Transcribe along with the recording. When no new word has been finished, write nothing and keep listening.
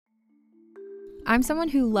I'm someone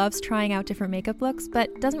who loves trying out different makeup looks,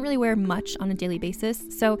 but doesn't really wear much on a daily basis,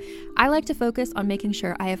 so I like to focus on making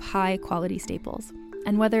sure I have high quality staples.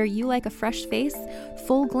 And whether you like a fresh face,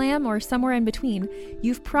 full glam, or somewhere in between,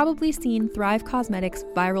 you've probably seen Thrive Causemetics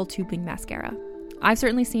Viral Tubing Mascara. I've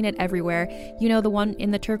certainly seen it everywhere. You know, the one in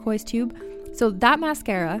the turquoise tube? So that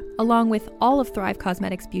mascara, along with all of Thrive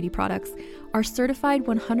Causemetics beauty products, are certified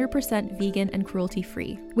 100% vegan and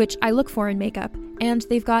cruelty-free, which I look for in makeup, and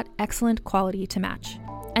they've got excellent quality to match.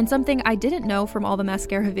 And something I didn't know from all the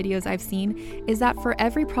mascara videos I've seen is that for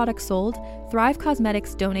every product sold, Thrive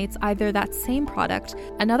Causemetics donates either that same product,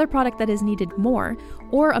 another product that is needed more,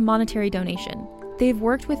 or a monetary donation. They've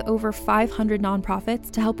worked with over 500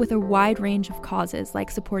 nonprofits to help with a wide range of causes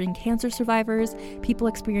like supporting cancer survivors, people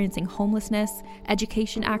experiencing homelessness,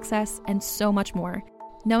 education access, and so much more.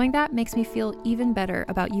 Knowing that makes me feel even better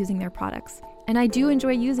about using their products. And I do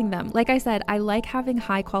enjoy using them. Like I said, I like having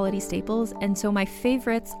high quality staples, and so my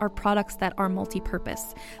favorites are products that are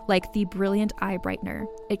multi-purpose, like the Brilliant Eye Brightener.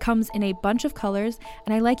 It comes in a bunch of colors,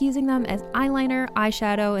 and I like using them as eyeliner,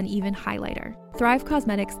 eyeshadow, and even highlighter. Thrive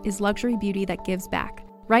Causemetics is luxury beauty that gives back.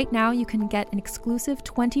 Right now, you can get an exclusive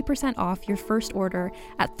 20% off your first order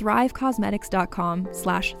at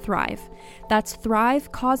thrivecausemetics.com/thrive. That's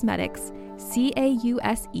Thrive Causemetics,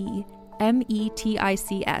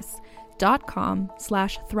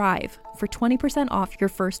 CAUSEMETICS.com/thrive for 20% off your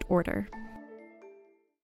first order.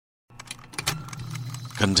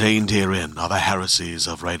 Contained herein are the heresies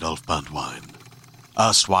of Radolf Burntwine,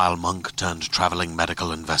 erstwhile monk turned traveling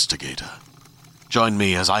medical investigator. Join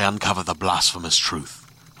me as I uncover the blasphemous truth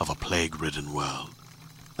of a plague-ridden world,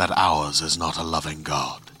 that ours is not a loving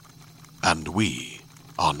God, and we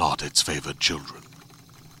are not its favored children.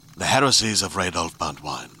 The Heresies of Radolf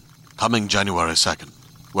Burntwine, coming January 2nd,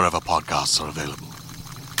 wherever podcasts are available.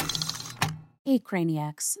 Hey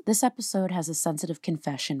Craniacs, this episode has a sensitive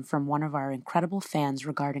confession from one of our incredible fans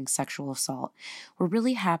regarding sexual assault. We're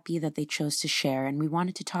really happy that they chose to share and we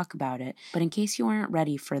wanted to talk about it, but in case you aren't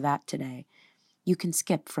ready for that today, you can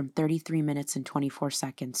skip from 33 minutes and 24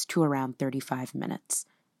 seconds to around 35 minutes.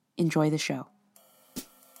 Enjoy the show.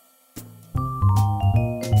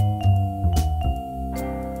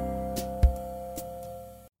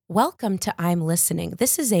 Welcome to I'm Listening.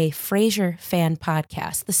 This is a Frasier fan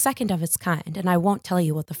podcast, the second of its kind, and I won't tell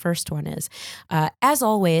you what the first one is. As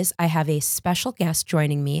always, I have a special guest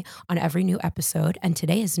joining me on every new episode, and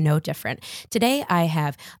today is no different. Today, I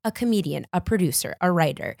have a comedian, a producer, a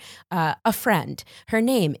writer, a friend. Her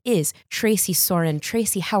name is Tracy Soren.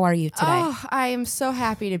 Tracy, how are you today? Oh, I am so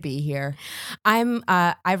happy to be here.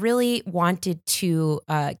 I really wanted to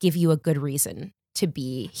give you a good reason to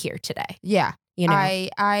be here today. Yeah. You know,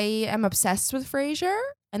 I am obsessed with Frasier,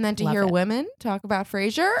 and then to Love hear it. women talk about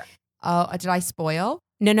Frasier. Oh, did I spoil?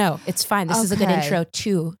 No, it's fine. This is a good Okay. intro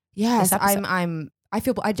to Yes, this episode. I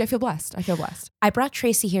feel blessed. I feel blessed. I brought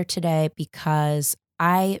Tracy here today because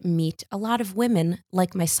I meet a lot of women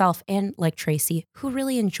like myself and like Tracy who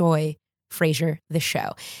really enjoy Frasier, the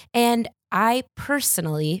show. And I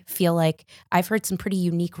personally feel like I've heard some pretty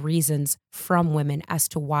unique reasons from women as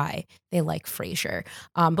to why they like Frasier.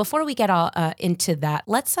 Before we get all into that,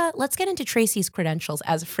 let's get into Tracy's credentials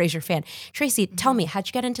as a Frasier fan. Tracy, tell me, how'd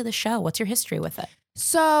you get into the show? What's your history with it?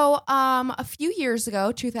 So, a few years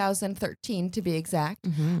ago, 2013 to be exact,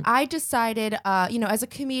 I decided, as a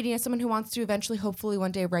comedian, as someone who wants to eventually, hopefully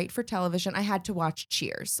one day write for television, I had to watch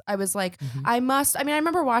Cheers. I was like, I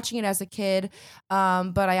remember watching it as a kid,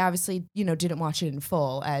 but I obviously, didn't watch it in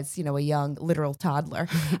full as, a young literal toddler.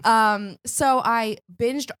 So I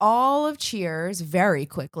binged all of Cheers very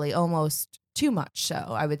quickly, almost too much so,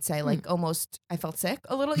 I would say, like almost I felt sick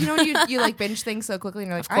a little. When you like binge things so quickly and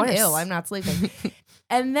you're like, I'm ill, I'm not sleeping.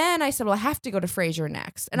 And then I said, well, I have to go to Frasier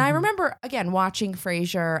next. And I remember, again, watching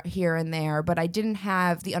Frasier here and there, but I didn't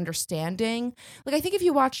have the understanding. Like, I think if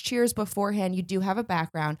you watch Cheers beforehand, you do have a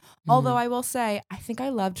background. Although I will say, I think I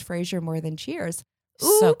loved Frasier more than Cheers.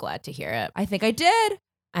 So glad to hear it. I think I did.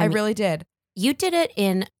 I mean, really did. You did it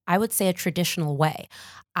in, I would say, a traditional way.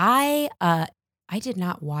 I did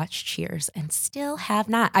not watch Cheers and still have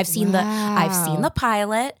not. I've seen the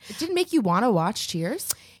pilot. It didn't make you want to watch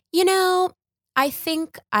Cheers? I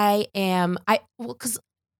think I am, because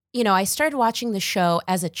I started watching the show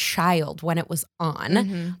as a child when it was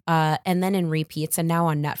on, and then in repeats and now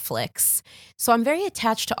on Netflix. So I'm very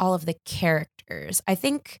attached to all of the characters. I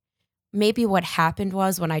think maybe what happened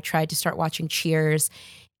was when I tried to start watching Cheers,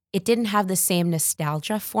 it didn't have the same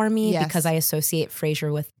nostalgia for me Yes. because I associate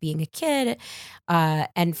Frasier with being a kid,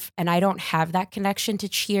 and I don't have that connection to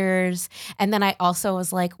Cheers. And then I also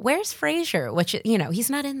was like, "Where's Frasier?" Which, you know, he's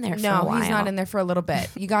not in there for a while. No, he's not in there for a little bit.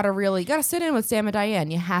 You gotta sit in with Sam and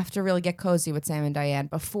Diane. You have to really get cozy with Sam and Diane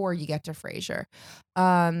before you get to Frasier.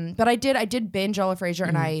 But I did binge all of Frasier,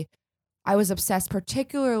 and I was obsessed,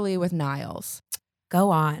 particularly with Niles. Go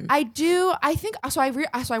on. I think so.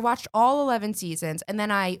 I watched all 11 seasons, and then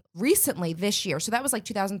I recently this year, so that was like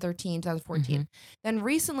 2013, 2014. Then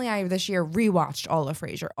recently, this year rewatched all of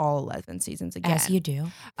Frasier, all 11 seasons again. As you do.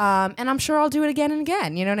 And I'm sure I'll do it again and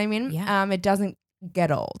again. You know what I mean? Yeah. It doesn't get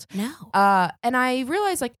old. No. And I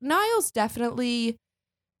realized like Niles definitely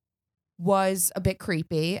was a bit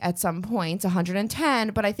creepy at some points,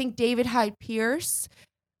 110, but I think David Hyde Pierce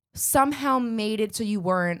somehow made it so you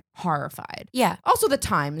weren't horrified. Yeah. Also, the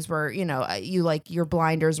times where, you know, you like your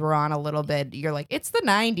blinders were on a little bit. You're like, it's the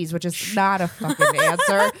 90s, which is not a fucking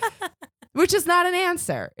answer. Which is not an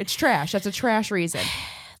answer. It's trash. That's a trash reason.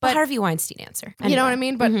 But But Harvey Weinstein answer. you know what I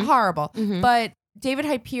mean? But Mhm. horrible. Mhm. But David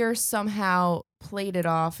Hyde Pierce somehow played it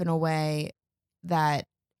off in a way that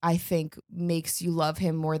I think makes you love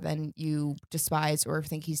him more than you despise or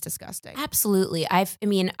think he's disgusting. Absolutely.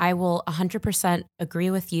 I will 100% agree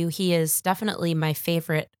with you. He is definitely my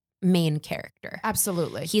favorite main character.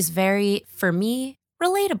 Absolutely. He's very, for me,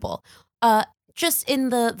 relatable. Just in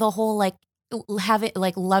the whole like having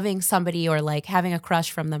like loving somebody or like having a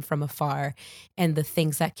crush from them from afar and the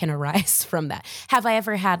things that can arise from that. Have I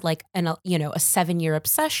ever had like a 7-year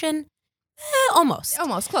obsession? Almost.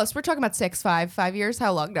 Almost close. We're talking about 5 years.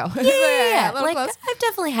 How long? No. Yeah. a little Like close. I've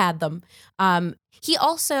definitely had them. He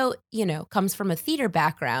also, comes from a theater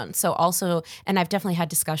background. So also, and I've definitely had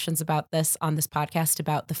discussions about this on this podcast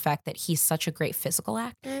about the fact that he's such a great physical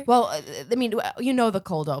actor. Well, I mean, you know the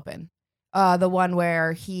cold open, the one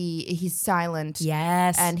where he's silent.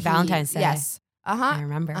 Yes. And Valentine's Day. Yes. I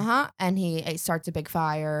remember. And he starts a big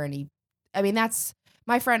fire, and that's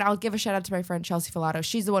my friend. I'll give a shout out to my friend Chelsea Filato.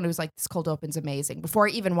 She's the one who was like, this cold open's amazing. Before I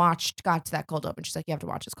even got to that cold open, she's like, you have to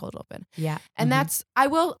watch this cold open. Yeah. And that's, I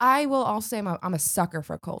will also say I'm a sucker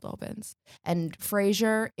for cold opens. And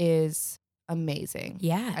Frasier is amazing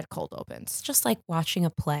at cold opens. It's just like watching a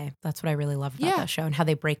play. That's what I really love about Yeah. that show and how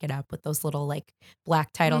they break it up with those little like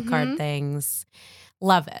black title card things.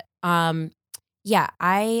 Love it.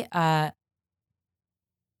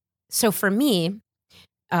 So for me,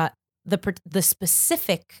 the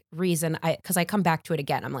specific reason because I come back to it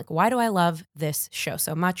again, I'm like, why do I love this show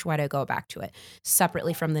so much? Why do I go back to it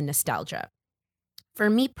separately from the nostalgia? For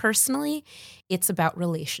me personally, it's about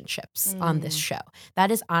relationships on this show. That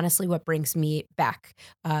is honestly what brings me back.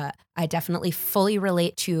 I definitely fully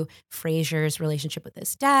relate to Frasier's relationship with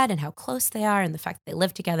his dad and how close they are and the fact that they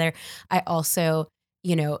live together. I also,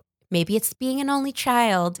 maybe it's being an only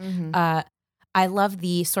child. I love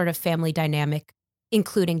the sort of family dynamic,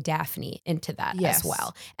 including Daphne into that as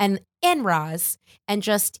well. And Roz, and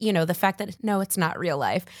just, the fact that, no, it's not real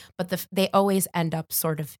life, but they always end up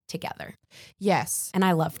sort of together. Yes. And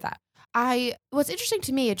I love that. What's interesting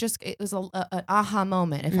to me, it was an aha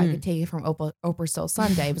moment, if I could take it from Oprah Still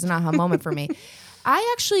Sunday. It was an aha moment for me.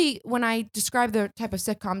 I actually, when I describe the type of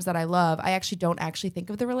sitcoms that I love, I actually don't actually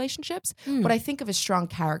think of the relationships. What I think of is strong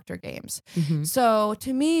character games. So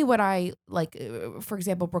to me, what I like, for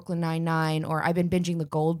example, Brooklyn Nine-Nine, or I've been binging The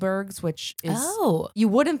Goldbergs, which is, you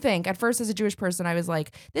wouldn't think. At first, as a Jewish person, I was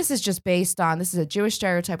like, this is a Jewish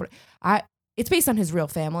stereotype. It's based on his real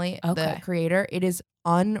family, the creator. It is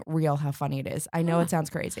unreal how funny it is. I know it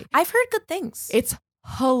sounds crazy. I've heard good things. It's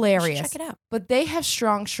hilarious. Check it out. But they have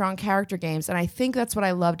strong character games. And I think that's what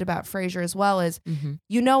I loved about Frasier as well is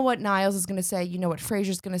you know what Niles is going to say. You know what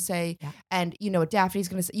Frasier's going to say. Yeah. And you know what Daphne's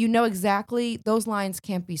going to say. You know exactly. Those lines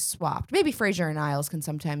can't be swapped. Maybe Frasier and Niles can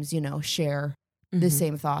sometimes, share the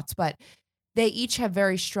same thoughts. But they each have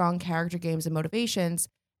very strong character games and motivations.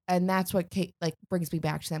 And that's what brings me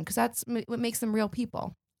back to them. Because that's what makes them real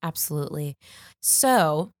people. Absolutely.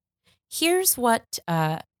 So here's what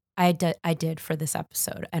I did for this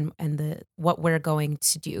episode and what we're going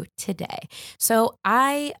to do today. So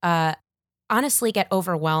I honestly get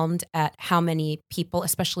overwhelmed at how many people,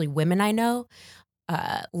 especially women I know,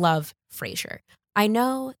 love Frasier. I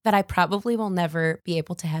know that I probably will never be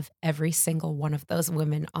able to have every single one of those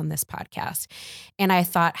women on this podcast. And I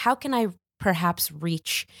thought, how can I perhaps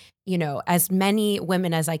reach, as many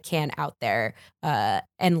women as I can out there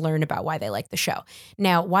and learn about why they like the show.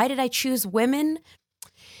 Now, why did I choose women?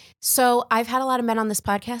 So I've had a lot of men on this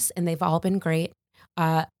podcast and they've all been great.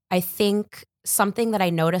 I think something that I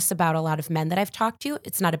notice about a lot of men that I've talked to,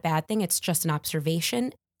 it's not a bad thing. It's just an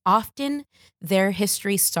observation, often their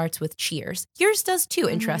history starts with Cheers. Yours does too,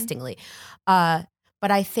 interestingly. But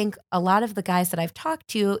I think a lot of the guys that I've talked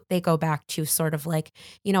to, they go back to sort of like,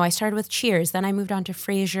 I started with Cheers, then I moved on to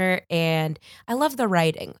Frasier, and I love the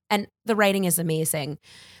writing. And the writing is amazing.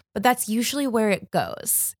 But that's usually where it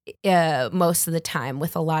goes most of the time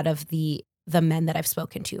with a lot of the men that I've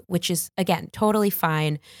spoken to, which is, again, totally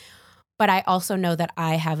fine. But I also know that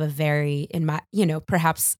I have a very,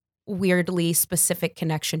 perhaps weirdly specific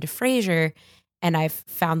connection to Frasier, and I've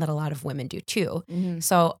found that a lot of women do too.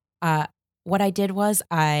 So what I did was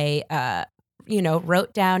I,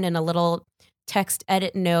 wrote down in a little text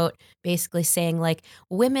edit note, basically saying like,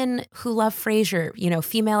 women who love Frasier,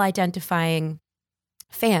 female identifying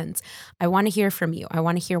fans, I want to hear from you. I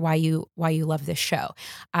want to hear why you love this show.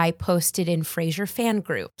 I posted in Frasier fan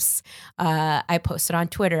groups. I posted on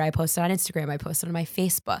Twitter. I posted on Instagram. I posted on my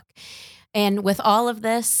Facebook. And with all of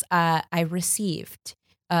this, I received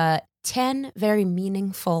 10 very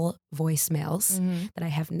meaningful voicemails that I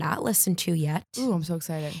have not listened to yet. Ooh, I'm so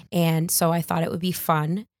excited. And so I thought it would be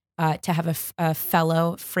fun to have a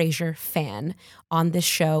fellow Frasier fan on this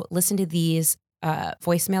show, listen to these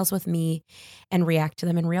voicemails with me and react to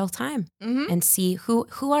them in real time and see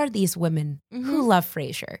who are these women who love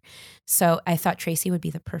Frasier. So I thought Tracy would be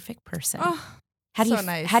the perfect person. Oh,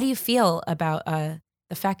 nice. How do you feel about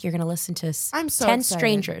the fact you're going to listen to 10 excited.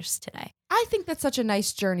 strangers today? I think that's such a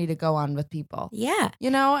nice journey to go on with people. Yeah.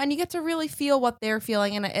 And you get to really feel what they're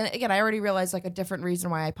feeling. And again, I already realized like a different reason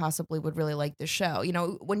why I possibly would really like this show.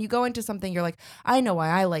 When you go into something, you're like, I know why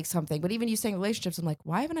I like something. But even you saying relationships, I'm like,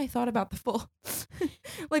 why haven't I thought about the full,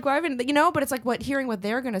 like, why haven't, but it's like hearing what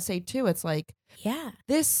they're going to say too. It's like, yeah,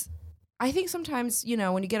 I think sometimes,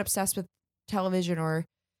 when you get obsessed with television, or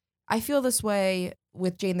I feel this way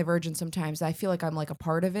with Jane the Virgin sometimes. I feel like I'm like a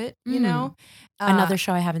part of it, Another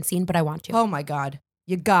show I haven't seen, but I want to. Oh my God.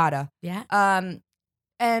 You gotta. Yeah.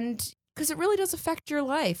 And because it really does affect your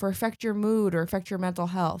life or affect your mood or affect your mental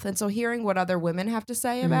health. And so hearing what other women have to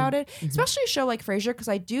say about it, especially a show like Frasier, because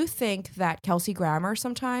I do think that Kelsey Grammer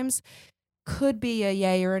sometimes could be a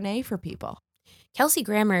yay or a nay for people. Kelsey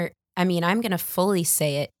Grammer, I mean, I'm going to fully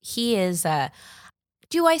say it. He is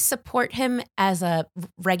do I support him as a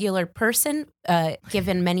regular person,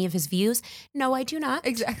 given many of his views? No, I do not.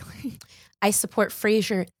 Exactly. I support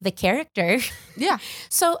Frasier, the character. Yeah.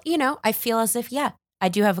 So, I feel as if, I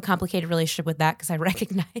do have a complicated relationship with that because I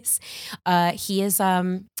recognize he is,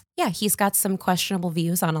 he's got some questionable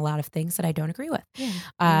views on a lot of things that I don't agree with.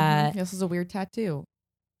 Yeah. He also has a weird tattoo.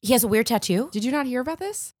 He has a weird tattoo? Did you not hear about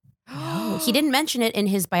this? No, he didn't mention it in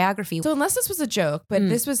his biography. So unless this was a joke, but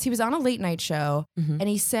he was on a late night show and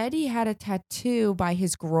he said he had a tattoo by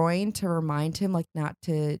his groin to remind him like not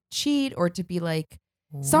to cheat or to be like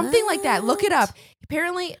something like that. Look it up.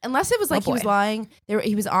 Apparently, unless it was like he was lying,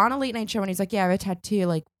 he was on a late night show and he's like, yeah, I have a tattoo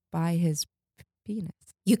like by his penis.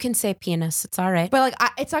 You can say penis. It's all right. But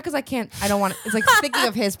like, it's not because I don't want it's like thinking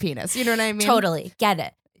of his penis. You know what I mean? Totally. Get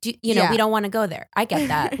it. We don't want to go there. I get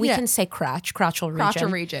that. We can say crotchal region.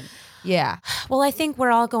 Crotchal region. Yeah. Well, I think we're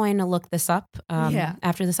all going to look this up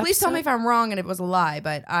after this episode. Please tell me if I'm wrong and it was a lie,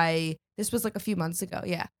 but this was like a few months ago.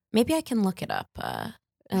 Yeah. Maybe I can look it up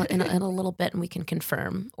in a little bit and we can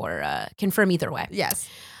confirm or confirm either way. Yes.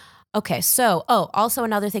 Okay, so, also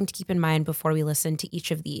another thing to keep in mind before we listen to each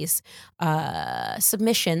of these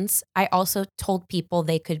submissions, I also told people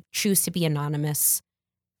they could choose to be anonymous.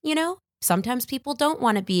 Sometimes people don't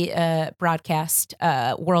want to be broadcast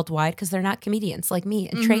worldwide because they're not comedians like me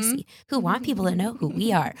and Tracy who want people to know who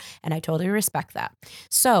we are. And I totally respect that.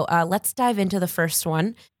 So let's dive into the first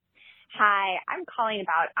one. Hi,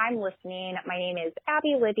 I'm listening. My name is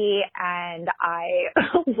Abby Libby, and I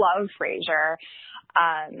love Frasier.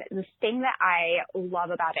 The thing that I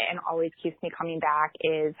love about it and always keeps me coming back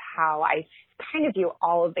is how I kind of view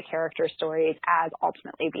all of the character stories as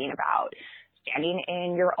ultimately being about standing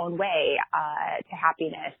in your own way to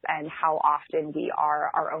happiness and how often we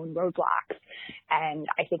are our own roadblocks. And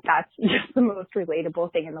I think that's just the most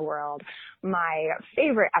relatable thing in the world. My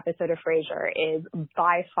favorite episode of Frasier is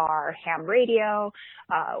by far Ham Radio,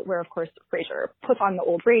 where, of course, Frasier puts on the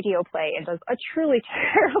old radio play and does a truly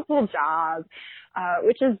terrible job,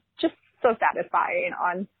 which is just so satisfying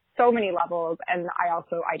on so many levels, and I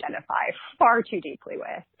also identify far too deeply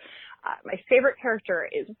with. My favorite character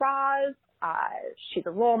is Roz. She's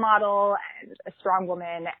a role model and a strong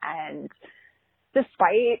woman, and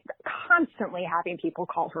despite constantly having people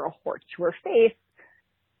call her a whore to her face,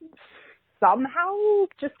 somehow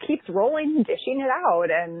just keeps rolling and dishing it out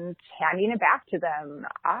and handing it back to them.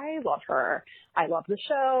 I love her. I love the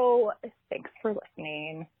show. Thanks for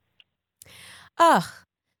listening. Ugh,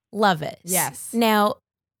 love it. Yes. Now,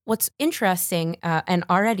 what's interesting, and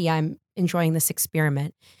already I'm enjoying this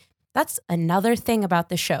experiment. That's another thing about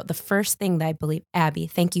the show. The first thing that I believe, Abby,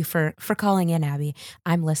 thank you for calling in, Abby.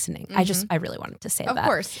 I'm listening. I really wanted to say that. Of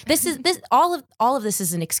course. All of this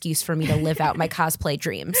is an excuse for me to live out my cosplay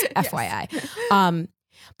dreams, FYI.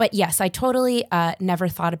 But yes, I totally never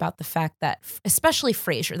thought about the fact that, especially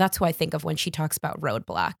Frasier, that's who I think of when she talks about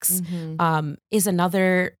roadblocks, is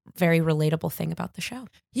another very relatable thing about the show.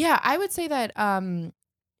 Yeah, I would say that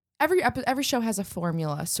every show has a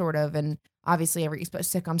formula, sort of, and obviously every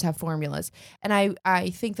sitcoms have formulas. And I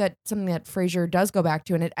think that something that Frasier does go back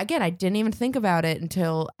to, and again, I didn't even think about it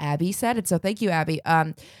until Abby said it, so thank you, Abby,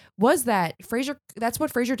 was that Frasier, that's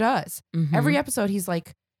what Frasier does. Every episode, he's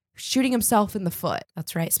like shooting himself in the foot.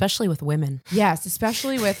 That's right, especially with women. Yes,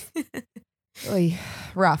 especially with really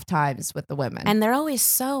rough times with the women. And they're always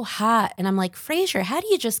so hot. And I'm like, Frasier, how do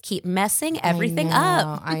you just keep messing everything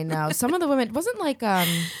up? I know. Some of the women, wasn't like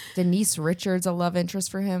Denise Richards a love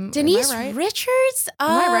interest for him? Denise Am I right? Richards?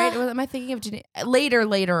 Am I right? Am I thinking of Denise?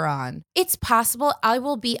 Later on? It's possible. I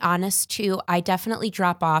will be honest too. I definitely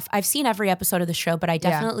drop off. I've seen every episode of the show, but I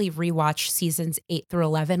definitely rewatch seasons 8 through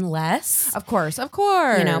 11 less. Of course.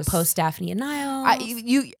 You know, post Daphne and Niles.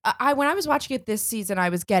 When I was watching it this season, I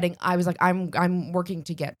was like, I'm working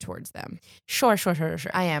to get towards them. Sure.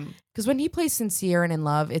 I am. Because when he plays sincere and in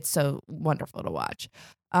love, it's so wonderful to watch.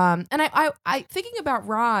 And I thinking about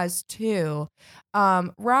Roz too.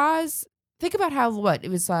 Roz, think about how it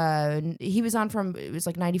was. He was on from, it was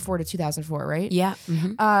like 94 to 2004, right? Yeah.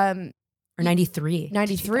 Or 93.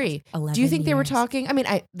 93. Do you think they were talking? I mean,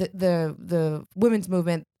 the women's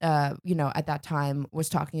movement, at that time was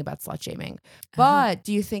talking about slut shaming. But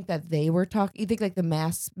do you think that they were talking? You think like the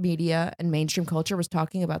mass media and mainstream culture was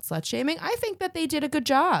talking about slut shaming? I think that they did a good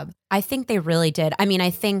job. I think they really did. I mean, I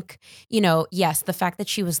think, yes, the fact that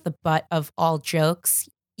she was the butt of all jokes,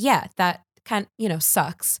 yeah, that kind of,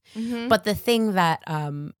 sucks. But the thing that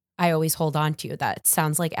I always hold on to, that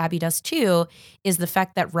sounds like Abby does too, is the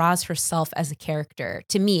fact that Roz herself as a character,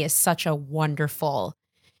 to me, is such a wonderful,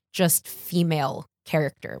 just female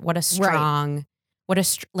character. What a strong,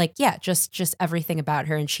 just everything about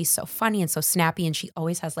her. And she's so funny and so snappy, and she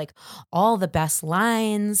always has like all the best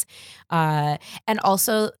lines. And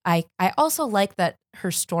also, I also like that her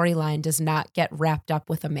storyline does not get wrapped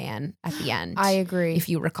up with a man at the end. I agree. If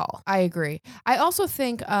you recall. I agree. I also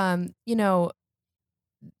think,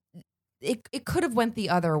 it could have went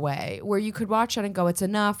the other way, where you could watch it and go, it's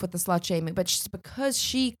enough with the slut shaming, but because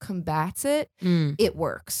she combats it, it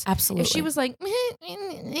works. Absolutely. If she was like,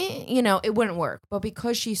 it wouldn't work. But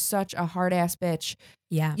because she's such a hard ass bitch,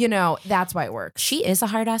 that's why it works. She is a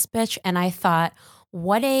hard ass bitch, and I thought,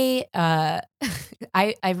 what a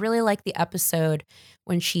I really like the episode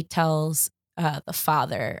when she tells the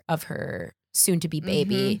father of her soon to be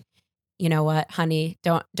baby, you know what, honey,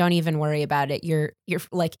 don't even worry about it. You're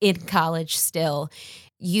like in college still.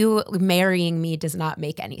 You marrying me does not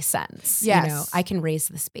make any sense. Yes. I can raise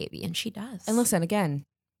this baby, and she does. And listen, again,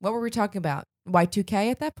 what were we talking about?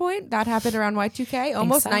 Y2K at that point? That happened around Y2K?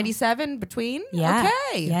 Almost so. 97 between? Yeah.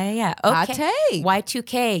 Okay. Yeah. Okay.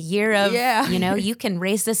 Y2K, year of, you can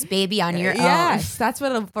raise this baby on your own. Yes, that's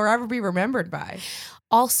what it'll forever be remembered by.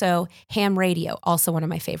 Also, Ham Radio, also one of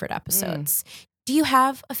my favorite episodes. Do you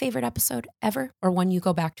have a favorite episode ever, or one you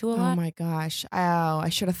go back to a lot? Oh my gosh. I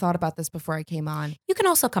should have thought about this before I came on. You can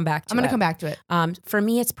also come back to it. I'm going to come back to it. For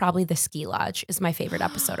me, it's probably The Ski Lodge is my favorite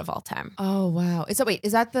episode of all time. Oh, wow. Is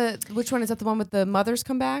that which one? Is that the one with the mothers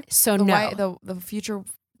come back? So the future,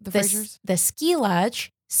 the Frasers? The Ski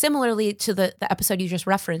Lodge, similarly to the episode you just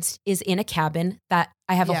referenced, is in a cabin that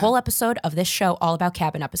I have a whole episode of this show all about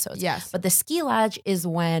cabin episodes. Yes. But the Ski Lodge is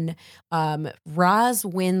when Roz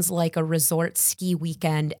wins like a resort ski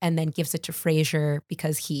weekend and then gives it to Frasier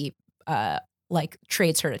because he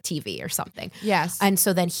trades her a TV or something. Yes. And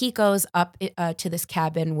so then he goes up to this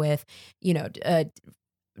cabin with,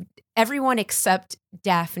 everyone except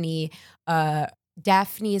Daphne,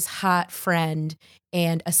 Daphne's hot friend,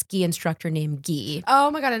 and a ski instructor named Guy.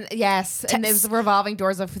 Oh my God. And yes. And it was the revolving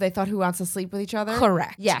doors of they thought who wants to sleep with each other.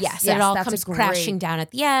 Correct. Yes. And it all comes crashing down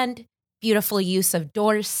at the end. Beautiful use of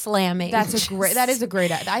doors slamming. That is a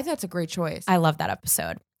great, I think that's a great choice. I love that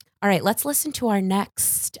episode. All right, let's listen to our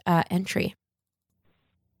next entry.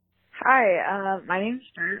 Hi, my name's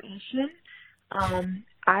Bert Olson.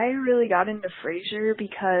 I really got into Frasier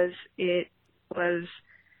because it was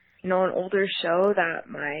an older show that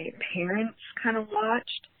my parents kind of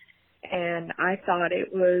watched, and I thought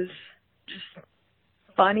it was just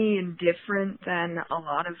funny and different than a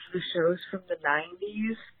lot of the shows from the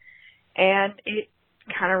 90s, and it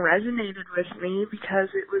kind of resonated with me because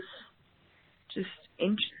it was just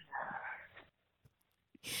interesting.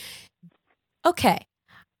 Okay.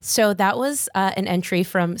 So that was an entry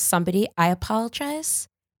from somebody. I apologize.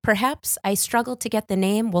 Perhaps I struggled to get the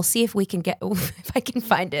name. We'll see if we can if I can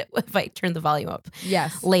find it, if I turn the volume up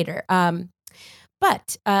later.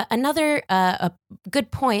 But another a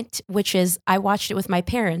good point, which is I watched it with my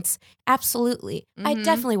parents. Absolutely. I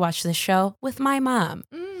definitely watched this show with my mom.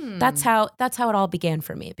 That's how it all began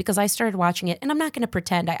for me, because I started watching it, and I'm not going to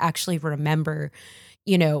pretend I actually remember,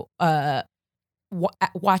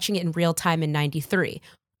 watching it in real time in 93.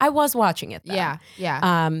 I was watching it then.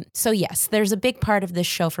 Yeah. So yes, there's a big part of this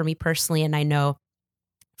show for me personally, and I know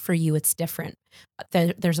for you it's different.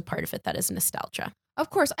 There's a part of it that is nostalgia. Of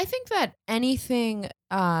course. I think that anything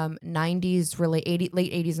 90s late 80s,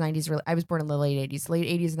 90s, I was born in the late 80s, late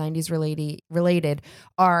 80s, 90s related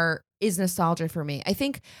is nostalgia for me. I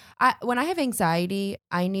think when I have anxiety,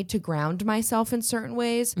 I need to ground myself in certain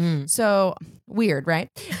ways. So weird, right?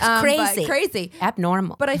 Crazy.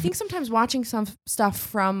 Abnormal. But I think sometimes watching some stuff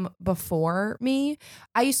from before me,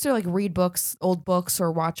 I used to like read books, old books,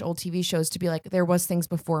 or watch old TV shows to be like, there was things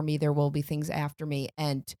before me, there will be things after me,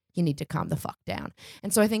 and you need to calm the fuck down.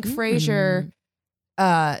 And so I think Frasier,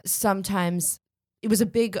 sometimes it was a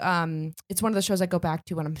big, it's one of the shows I go back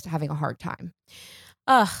to when I'm having a hard time.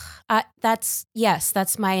 That's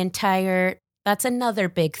another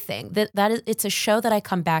big thing. It's a show that I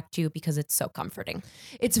come back to because it's so comforting.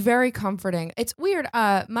 It's very comforting. It's weird.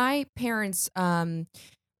 My parents, my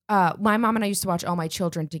mom and I used to watch All My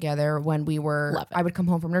Children together when I would come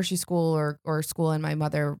home from nursery school or school, and my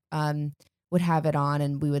mother would have it on,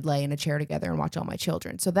 and we would lay in a chair together and watch All My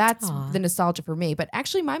Children. So that's the nostalgia for me. But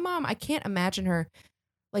actually my mom, I can't imagine her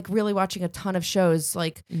like really watching a ton of shows.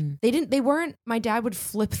 Like my dad would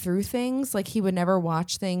flip through things. Like he would never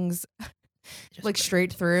watch things like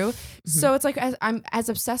straight through. So it's like, I'm as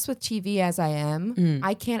obsessed with TV as I am.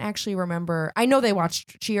 I can't actually remember. I know they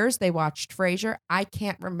watched Cheers. They watched Frasier. I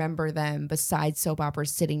can't remember them besides soap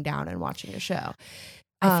operas sitting down and watching a show.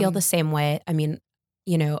 I feel the same way. I mean,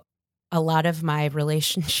 a lot of my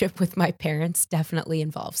relationship with my parents definitely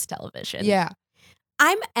involves television. Yeah.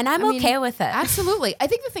 I'm okay with it. Absolutely. I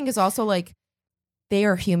think the thing is also like, they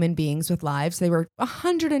are human beings with lives. They were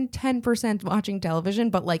 110% watching television,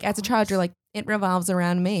 but like as a child, you're like, it revolves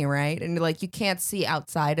around me, right? And like you can't see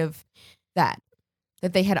outside of that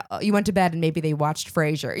you went to bed and maybe they watched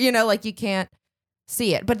Frasier. Like you can't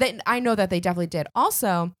see it. But then I know that they definitely did.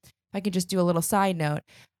 Also, if I could just do a little side note,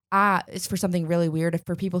 it's for something really weird.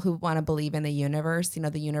 For people who want to believe in the universe,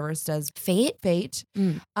 the universe does fate.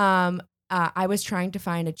 I was trying to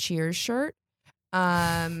find a Cheers shirt.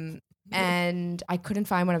 And I couldn't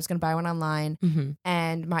find one. I was going to buy one online.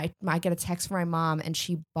 And I get a text from my mom, and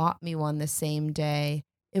she bought me one the same day.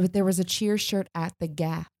 There was a Cheers shirt at the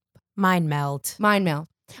Gap. Mind meld.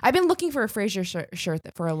 I've been looking for a Frasier shirt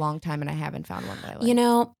for a long time, and I haven't found one that I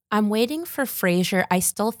like. I'm waiting for Frasier. I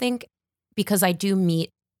still think, because I do meet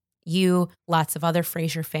you, lots of other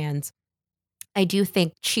Frasier fans, I do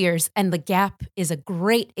think Cheers and The Gap is a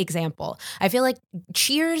great example. I feel like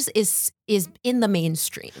Cheers is in the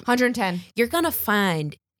mainstream. 110. You're going to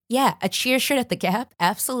find, a Cheers shirt at The Gap.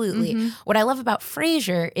 Absolutely. What I love about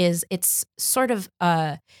Frasier is it's sort of,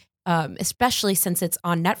 especially since it's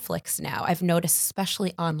on Netflix now, I've noticed,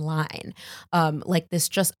 especially online, like this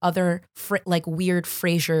just other like weird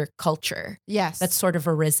Frasier culture. Yes. That's sort of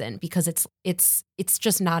arisen because it's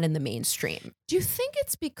just not in the mainstream. Do you think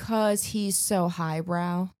it's because he's so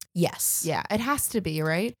highbrow? Yes. Yeah, it has to be,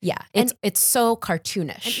 right? Yeah. It's so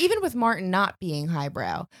cartoonish. And even with Martin not being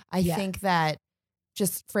highbrow, I think that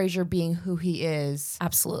just Frasier being who he is.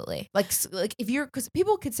 Absolutely. Like if because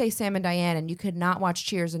people could say Sam and Diane and you could not watch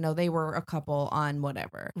Cheers and know they were a couple on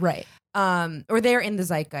whatever. Right. Or they're in the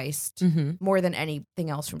zeitgeist more than anything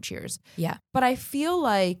else from Cheers. Yeah. But I feel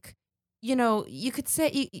like, you could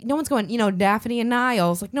say, no one's going, Daphne and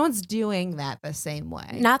Niles, like no one's doing that the same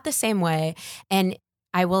way. Not the same way. And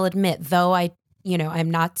I will admit, though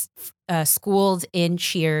I'm not schooled in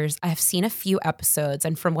Cheers, I have seen a few episodes,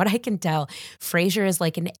 and from what I can tell, Frasier is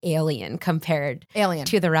like an alien compared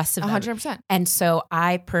to the rest of them. 100%. And so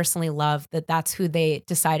I personally love that that's who they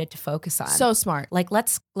decided to focus on. So smart. Like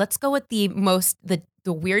let's go with the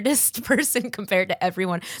weirdest person compared to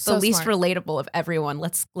everyone, the least relatable of everyone.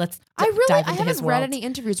 Let's dive into his world. I haven't read any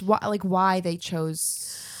interviews why they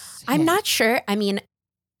chose him. I'm not sure. I mean,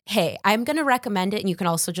 Hey, I'm going to recommend it, and you can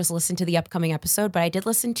also just listen to the upcoming episode, but I did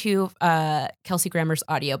listen to Kelsey Grammer's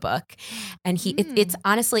audiobook, and it's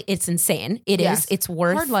honestly, it's insane. It is. It's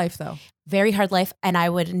worth... Hard life, though. Very hard life, and I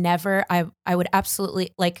would absolutely,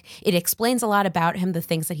 like, it explains a lot about him, the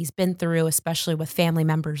things that he's been through, especially with family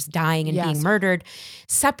members dying and being murdered.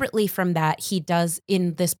 Separately from that, he does,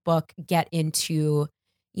 in this book, get into,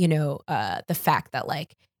 the fact that,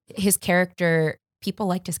 like, his character... People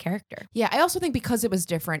liked his character. Yeah, I also think because it was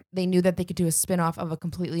different, they knew that they could do a spinoff of a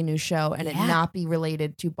completely new show and it not be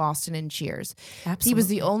related to Boston and Cheers. Absolutely. He was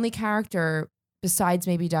the only character besides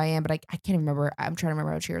maybe Diane, but I can't remember. I'm trying to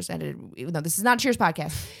remember how Cheers ended. Even though this is not a Cheers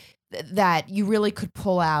podcast, that you really could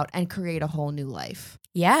pull out and create a whole new life.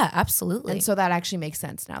 Yeah, absolutely. And so that actually makes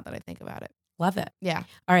sense now that I think about it. Love it. Yeah.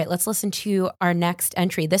 All right, let's listen to our next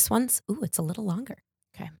entry. This one's, it's a little longer.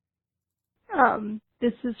 Okay.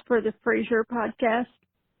 This is for the Frasier podcast.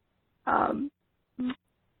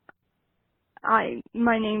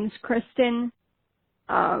 My name's Kristen.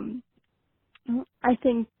 I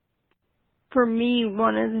think for me,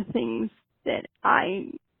 one of the things that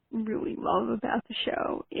I really love about the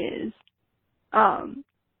show is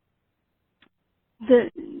the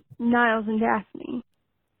Niles and Daphne,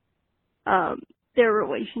 their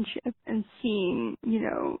relationship, and seeing,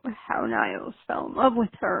 how Niles fell in love with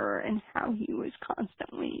her and how he was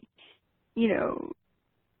constantly,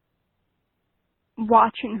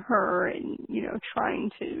 watching her and,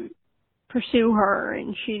 trying to pursue her,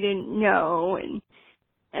 and she didn't know. And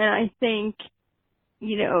I think,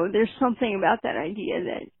 there's something about that idea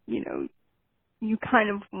that, you kind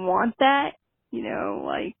of want that,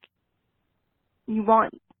 like you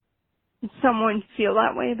want someone to feel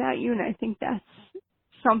that way about you. And I think that's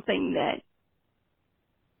something that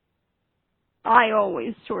I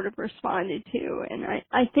always sort of responded to. And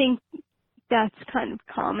I think that's kind of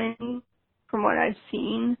common from what I've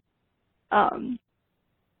seen. And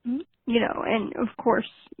of course,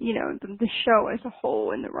 the show as a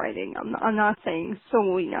whole and the writing, I'm not saying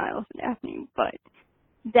solely Niles and Daphne, but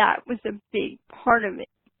that was a big part of it,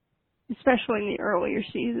 especially in the earlier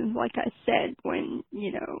seasons, like I said, when,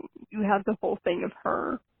 you have the whole thing of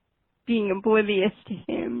her being oblivious to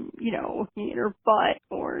him, looking at her butt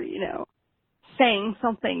or, saying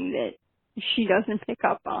something that she doesn't pick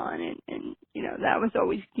up on. And that was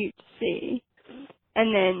always cute to see.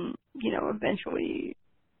 And then, eventually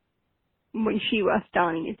when she left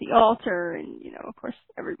Donnie at the altar, and, of course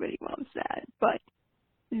everybody loves that, but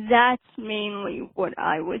that's mainly what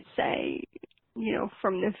I would say,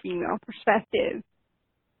 from the female perspective.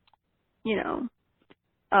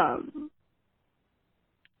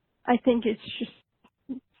 I think it's just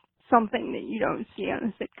something that you don't see on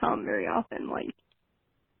a sitcom very often, like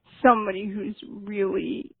somebody who's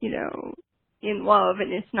really, in love,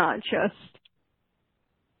 and it's not just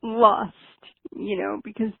lust,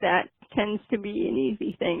 because that tends to be an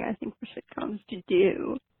easy thing, I think, for sitcoms to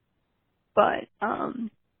do. But,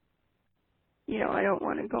 I don't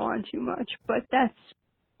want to go on too much, but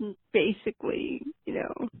that's basically,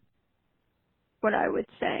 what I would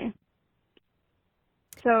say.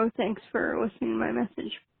 So thanks for listening to my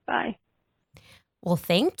message. Bye. Well,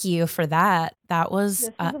 thank you for that. That was... This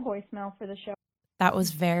is a voicemail for the show. That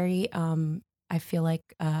was very, I feel like,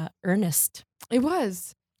 earnest. It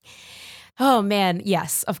was. Oh, man.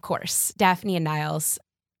 Yes, of course. Daphne and Niles,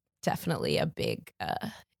 definitely a big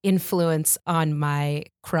influence on my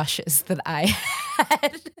crushes that I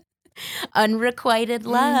had. Unrequited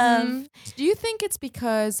love. Mm-hmm. Do you think it's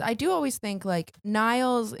because, I do always think, like,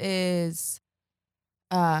 Niles is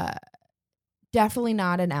definitely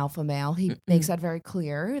not an alpha male. He makes that very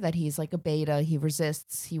clear, that he's like a beta, he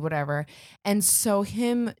resists, he whatever. And so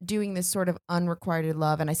him doing this sort of unrequited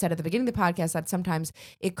love, and I said at the beginning of the podcast that sometimes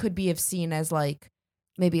it could be seen as like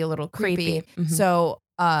maybe a little creepy. Mm-hmm. So,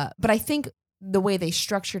 but I think the way they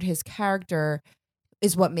structured his character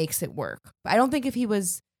is what makes it work. I don't think if he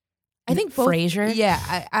was, I think both, Frasier.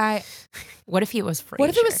 Yeah, I. What if he was Frasier? What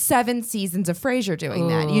if it was 7 seasons of Frasier doing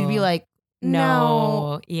that? You'd be like,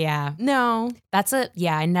 no. Yeah. No.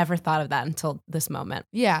 I never thought of that until this moment.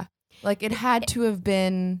 Yeah. Like it had to have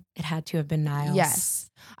been. It had to have been Niles. Yes.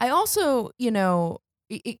 I also, you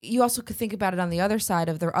also could think about it on the other side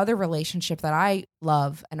of their other relationship that I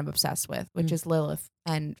love and I'm obsessed with, which is Lilith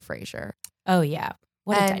and Frasier. Oh, yeah.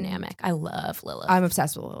 What a dynamic. I love Lilith. I'm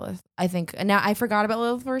obsessed with Lilith. I think, and now I forgot about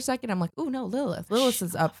Lilith for a second. I'm like, oh no, Lilith. Lilith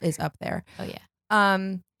is up there. Oh yeah.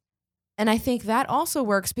 And I think that also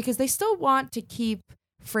works because they still want to keep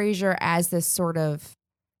Frasier as this sort of,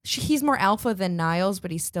 he's more alpha than Niles,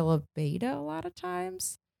 but he's still a beta a lot of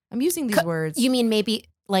times. I'm using these words. You mean maybe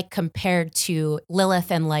like compared to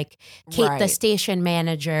Lilith and like Kate, the Right. station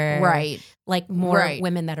manager. Right. Like more Right.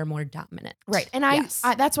 women that are more dominant. Right. And Yes.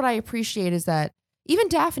 I that's what I appreciate is that even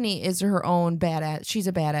Daphne is her own badass. She's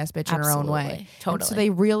a badass bitch in her own way. Absolutely. Totally. And so they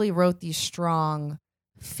really wrote these strong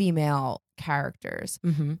female characters.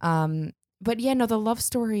 Mhm. But yeah, no, the love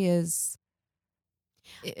story is.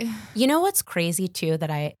 You know what's crazy too that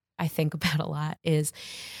I think about a lot is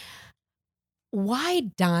why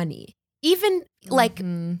Donnie? Even like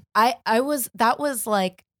Mhm. that was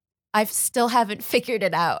like I still haven't figured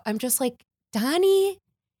it out. I'm just like Donnie,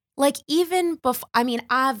 like even before. I mean,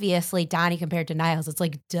 obviously Donnie compared to Niles, it's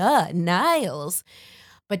like duh, Niles,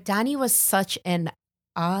 but Donnie was such an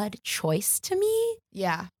odd choice to me.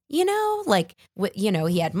 Yeah. You know, like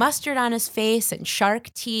he had mustard on his face and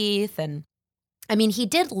shark teeth, and I mean, he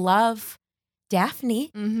did love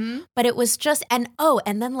Daphne, Mm-hmm. but it was just and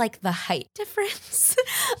then like the height difference.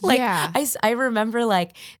 Like Yeah. I remember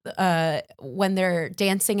like when they're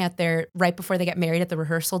dancing at their right before they get married at the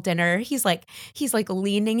rehearsal dinner, he's like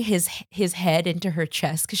leaning his head into her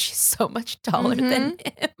chest because she's so much taller than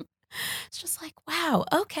him. It's just like, wow,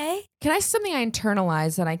 okay. Can I say something I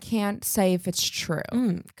internalized that I can't say if it's true?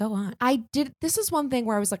 Go on. This is one thing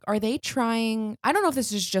where I was like, are they trying? I don't know if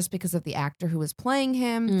this is just because of the actor who was playing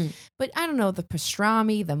him, but I don't know, the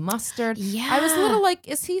pastrami, the mustard. Yeah. I was a little like,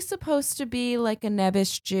 is he supposed to be like a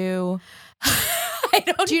nebbish Jew? I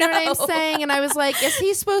don't know. Do you know what I'm saying? And I was like, is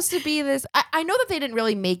he supposed to be this? I know that they didn't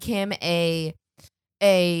really make him a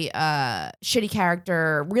shitty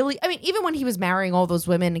character. Really, I mean, even when he was marrying all those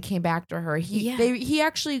women and came back to her, he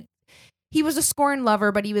was a scorned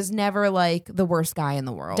lover, but he was never like the worst guy in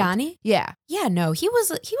the world. Donnie? Yeah. Yeah, no, he was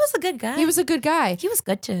a good guy. He was a good guy. He was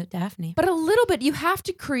good to Daphne. But a little bit, you have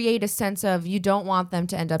to create a sense of you don't want them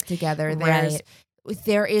to end up together. Right.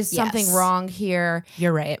 There is something Yes. wrong here.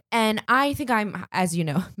 You're right. And I think I'm, as you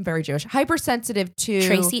know, very Jewish, hypersensitive to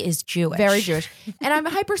Tracy is Jewish. very Jewish. And I'm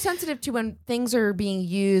hypersensitive to when things are being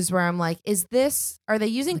used where I'm like, are they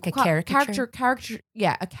using Like a caricature?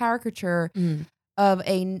 a caricature Mm. of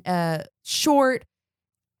a short,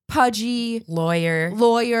 pudgy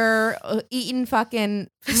Lawyer. eating fucking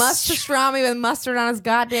pastrami with mustard on his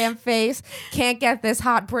goddamn face, can't get this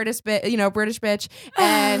hot British bitch,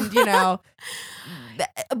 and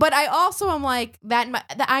but I also am like that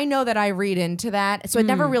I know that I read into that, so it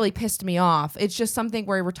never really pissed me off. It's just something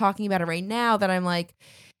where we're talking about it right now that I'm like,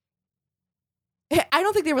 I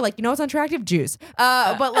don't think they were like, it's unattractive Jews,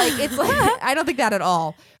 but like it's like I don't think that at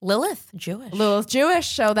all. Lilith Jewish,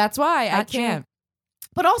 so that's why I Not can't.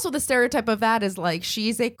 But also the stereotype of that is like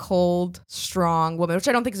she's a cold, strong woman, which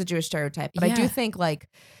I don't think is a Jewish stereotype. But I do Yeah. think like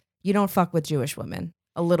you don't fuck with Jewish women.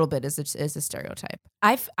 A little bit is a stereotype.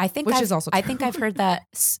 I think is also I true. think I've heard that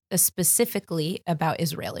specifically about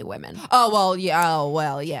Israeli women. Oh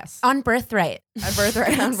well, yes. On Birthright. On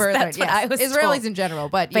Birthright, That's yes. what I was Israelis told. in general,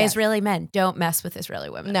 but By yes. Israeli men, don't mess with Israeli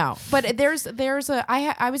women. No, but there's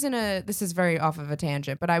I was in this is very off of a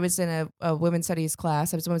tangent, but I was in a women's studies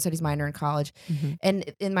class. I was a women's studies minor in college, and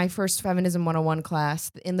in my first feminism 101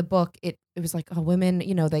 class, in the book, it was like women,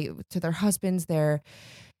 they to their husbands, they're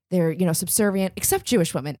subservient, except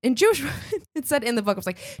Jewish women. And Jewish women, it said in the book, it was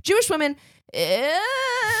like Jewish women,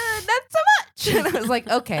 not so much. And I was like,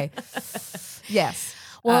 okay, yes.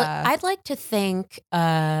 Well, I'd like to think,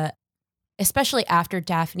 especially after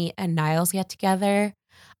Daphne and Niles get together,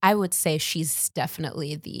 I would say she's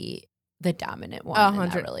definitely the dominant one in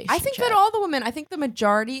that relationship. I think that all the women, I think the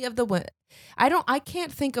majority of the women, I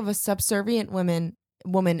can't think of a subservient woman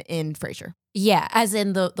in Frasier. Yeah, as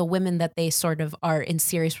in the women that they sort of are in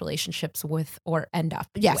serious relationships with or end up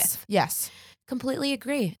with. Yes. Completely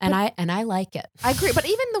agree. And I like it. I agree. But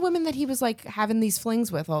even the women that he was like having these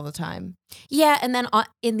flings with all the time. Yeah, and then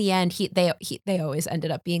in the end they always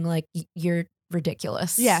ended up being like, you're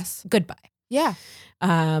ridiculous. Yes. Goodbye. Yeah.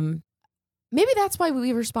 Maybe that's why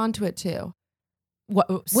we respond to it too.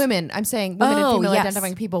 Women, I'm saying women and female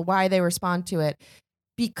identifying people, why they respond to it.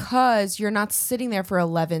 Because you're not sitting there for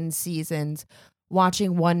 11 seasons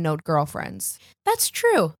watching one-note girlfriends. That's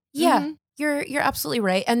true. Yeah. Mhm. You're absolutely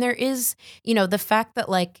right. And there is, the fact that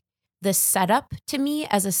like the setup to me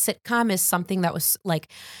as a sitcom is something that was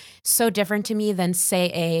like so different to me than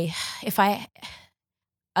say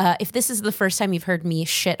if this is the first time you've heard me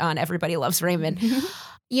shit on Everybody Loves Raymond,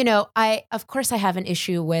 I have an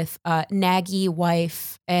issue with naggy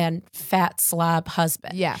wife and fat slob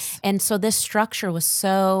husband. Yes. And so this structure was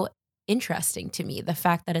so interesting to me. The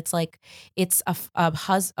fact that it's like it's not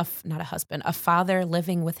a husband, a father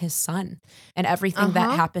living with his son and everything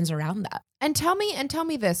that happens around that. And tell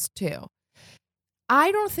me this too.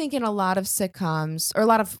 I don't think in a lot of sitcoms or a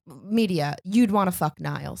lot of media you'd want to fuck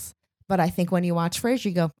Niles. But I think when you watch Frasier,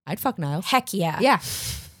 you go, I'd fuck Niles. Heck yeah. Yeah.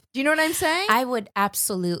 Do you know what I'm saying? I would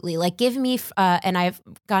absolutely. Like, give me, and I've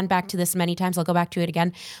gone back to this many times. I'll go back to it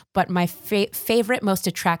again. But my favorite, most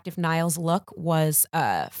attractive Niles look was,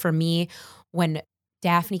 for me, when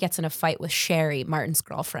Daphne gets in a fight with Sherry, Martin's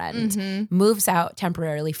girlfriend, moves out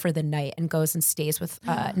temporarily for the night and goes and stays with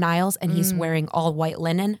Niles, and he's wearing all white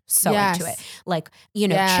linen. So into it. Like,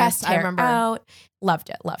 chest hair out. Loved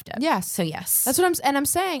it. Yes. So yes. That's what I'm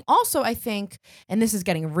saying. Also, I think, and this is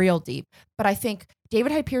getting real deep, but I think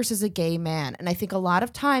David Hyde Pierce is a gay man. And I think a lot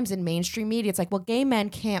of times in mainstream media, it's like, well, gay men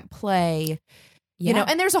can't play,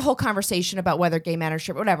 and there's a whole conversation about whether gay men are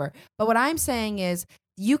straight, whatever. But what I'm saying is,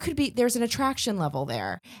 there's an attraction level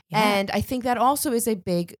there. Yeah. And I think that also is a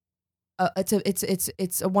big,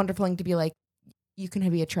 it's a wonderful thing to be like, you can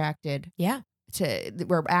be attracted to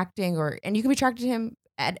we're acting and you can be attracted to him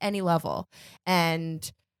at any level.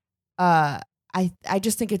 And I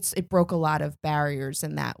just think it broke a lot of barriers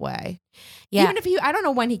in that way. Yeah. Even if I don't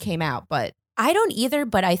know when he came out, but I don't either,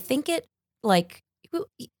 but I think it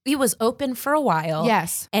he was open for a while.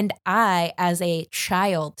 Yes. And I, as a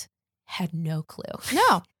child, had no clue.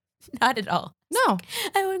 No. Not at all. No.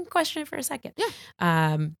 I wouldn't question it for a second.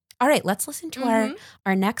 Yeah. All right, let's listen to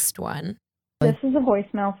our next one. This is a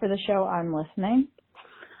voicemail for the show I'm listening.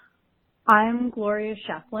 I'm Gloria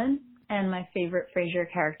Shefflin, and my favorite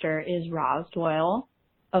Frasier character is Roz Doyle,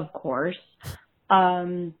 of course.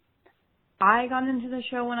 I got into the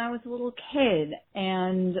show when I was a little kid,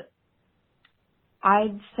 and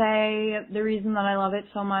I'd say the reason that I love it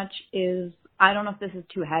so much is, I don't know if this is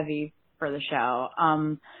too heavy for the show,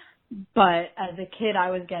 but as a kid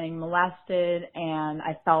I was getting molested and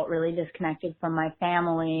I felt really disconnected from my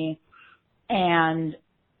family, and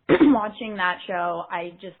watching that show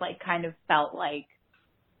I just kind of felt like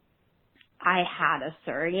I had a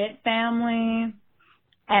surrogate family,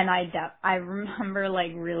 and I remember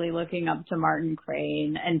really looking up to Martin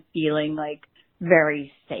Crane and feeling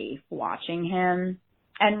very safe watching him.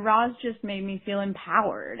 And Roz just made me feel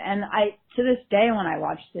empowered. And to this day, when I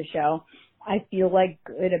watch the show, I feel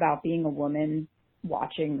good about being a woman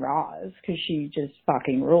watching Roz, because she just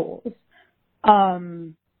fucking rules. I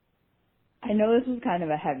know this is kind of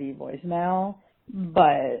a heavy voicemail,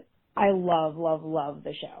 but I love, love, love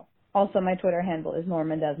the show. Also, my Twitter handle is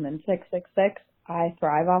NormaDesmond666. I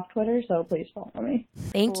thrive off Twitter, so please follow me.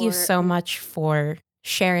 Thank you so much for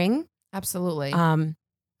sharing. Absolutely.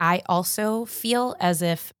 I also feel as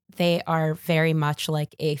if they are very much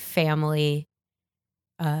like a family,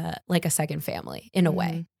 like a second family in a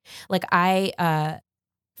way.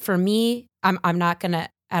 For me, I'm not going to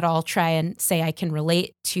at all try and say I can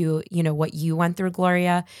relate to, what you went through,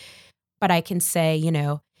 Gloria, but I can say,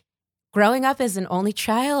 growing up as an only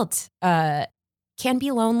child can be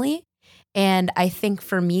lonely. And I think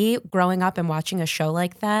for me, growing up and watching a show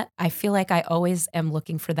like that, I feel like I always am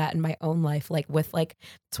looking for that in my own life. That's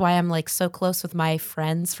why I'm so close with my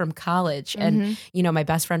friends from college and, my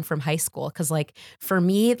best friend from high school. Cause for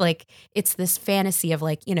me, it's this fantasy of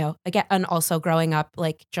again, and also growing up,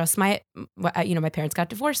 just my parents got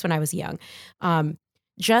divorced when I was young.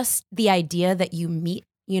 Just the idea that you meet,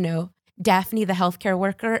 Daphne, the healthcare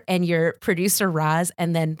worker, and your producer, Roz,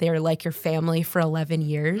 and then they're your family for 11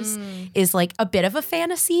 years is a bit of a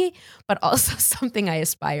fantasy, but also something I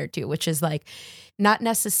aspire to, which is not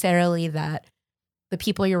necessarily that the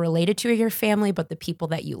people you're related to are your family, but the people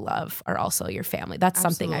that you love are also your family. That's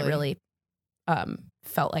something I really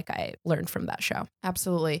felt like I learned from that show.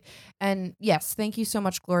 Absolutely. And yes, thank you so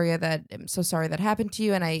much, Gloria, I'm so sorry that happened to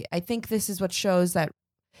you. And I think this is what shows that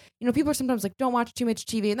people are sometimes don't watch too much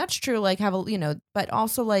TV, and that's true. But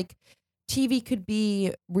also TV could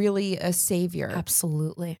be really a savior.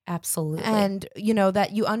 Absolutely. And that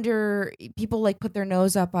people put their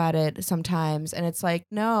nose up at it sometimes, and it's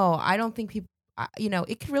no, I don't think people.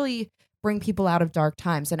 It could really bring people out of dark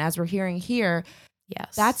times, and as we're hearing here,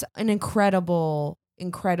 yes, that's an incredible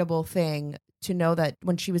thing to know that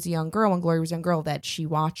when she was a young girl, when Gloria was a young girl, that she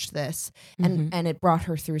watched this and it brought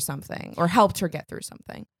her through something or helped her get through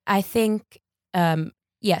something. I think,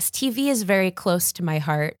 yes, TV is very close to my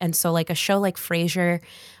heart. And so a show like Frasier,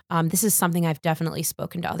 this is something I've definitely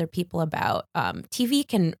spoken to other people about. TV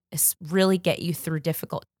can really get you through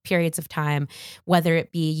difficult periods of time, whether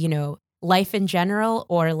it be, life in general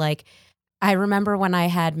or I remember when I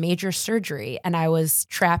had major surgery and I was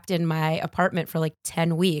trapped in my apartment for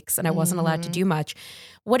 10 weeks and I wasn't allowed to do much.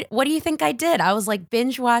 What do you think I did? I was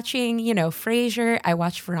binge watching, Frasier. I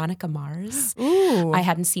watched Veronica Mars. Ooh. I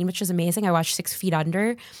hadn't seen, which is amazing. I watched 6 Feet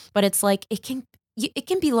Under, but it's it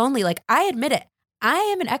can be lonely. I admit it. I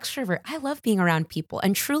am an extrovert. I love being around people.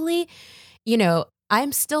 And truly, you know,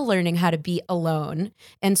 I'm still learning how to be alone.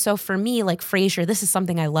 And so for me, like Frasier, this is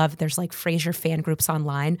something I love. There's like Frasier fan groups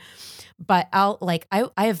online. But I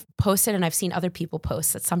have posted and I've seen other people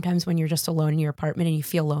post that sometimes when you're just alone in your apartment and you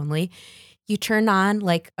feel lonely, you turn on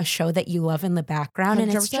like a show that you love in the background 100%.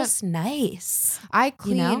 And it's just nice. I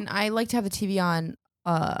clean. You know? I like to have the TV on,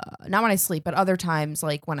 not when I sleep, but other times,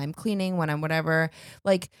 like when I'm cleaning, when I'm whatever.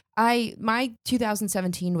 Like my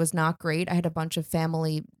 2017 was not great. I had a bunch of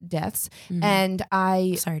family deaths, and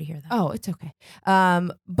sorry to hear that. Oh, it's okay.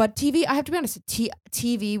 But TV, I have to be honest,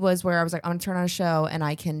 TV was where I was like, I'm gonna turn on a show, and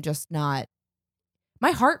I can just not.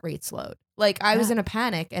 My heart rate slowed. Like I was in a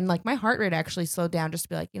panic, and like my heart rate actually slowed down just to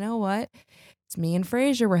be like, you know what? It's me and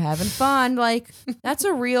Frasier. We're having fun. Like that's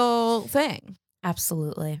a real thing.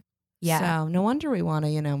 Absolutely. Yeah. So no wonder we want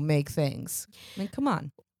to, make things. I mean, come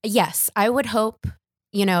on. Yes. I would hope,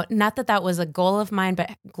 not that that was a goal of mine, but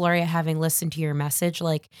Gloria, having listened to your message,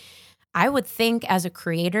 like I would think as a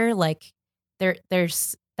creator, like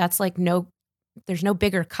there's no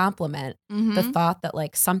bigger compliment. The thought that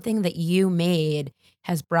like something that you made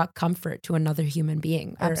has brought comfort to another human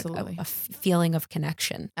being. Or Absolutely. A feeling of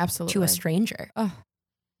connection. Absolutely. To a stranger. Oh,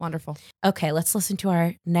 wonderful. Okay. Let's listen to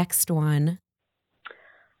our next one.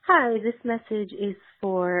 Hi, this message is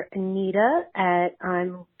for Anita at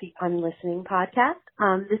I'm Listening podcast.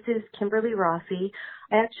 This is Kimberly Rossi.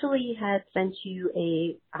 I actually had sent you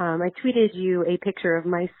I tweeted you a picture of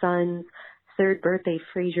my son's 3rd birthday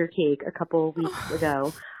Frasier cake a couple of weeks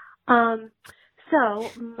ago. So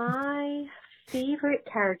my favorite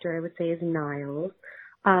character, I would say, is Niles.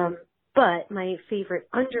 But my favorite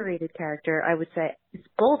underrated character, I would say, is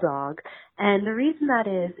Bulldog. And the reason that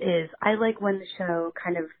is I like when the show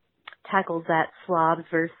kind of tackles that slobs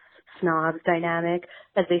versus snobs dynamic,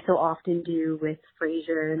 as they so often do with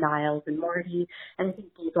Frasier, Niles, and Marty. And I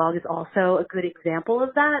think Bulldog is also a good example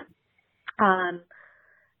of that.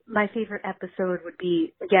 My favorite episode would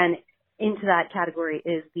be, again, into that category,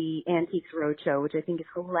 is the Antiques Roadshow, which I think is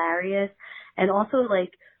hilarious. And also,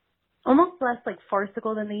 like, almost less, like,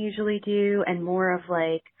 farcical than they usually do, and more of,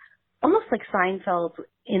 like, almost like Seinfeld,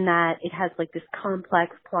 in that it has like this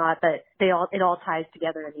complex plot that it all ties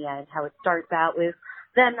together in the end. How it starts out with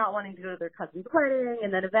them not wanting to go to their cousin's wedding,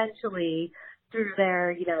 and then eventually through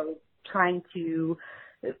their, trying to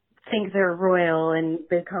think they're royal, and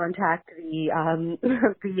they contact the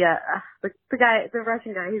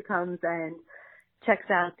Russian guy who comes and checks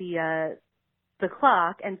out the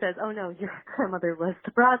clock and says, "Oh no, your grandmother was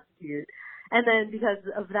the prostitute," and then because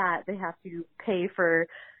of that, they have to pay for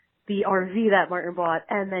the RV that Martin bought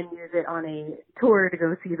and then use it on a tour to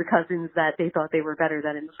go see the cousins that they thought they were better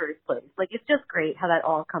than in the first place. Like, it's just great how that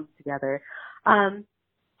all comes together.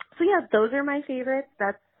 So yeah, those are my favorites.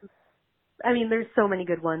 There's so many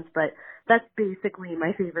good ones, but that's basically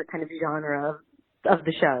my favorite kind of genre of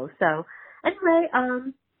the show. So anyway,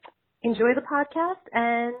 enjoy the podcast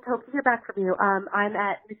and hope to hear back from you. I'm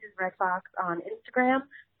at Mrs. Red Fox on Instagram.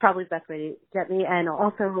 Probably the best way to get me, and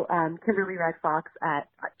also Kimberly Red Fox at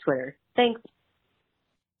Twitter. Thanks.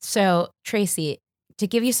 So, Tracy, to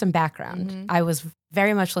give you some background, I was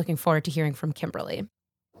very much looking forward to hearing from Kimberly.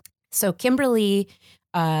 So, Kimberly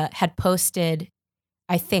had posted,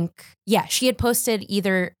 I think, she had posted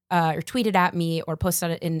either or tweeted at me or posted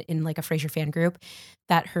it in like a Frasier fan group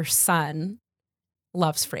that her son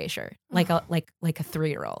loves Frasier, like a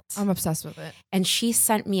 3-year-old. I'm obsessed with it. And she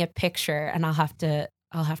sent me a picture, and I'll have to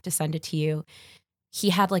send it to you. He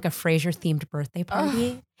had like a Frasier themed birthday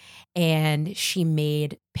party, and she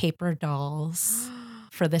made paper dolls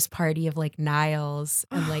for this party of like Niles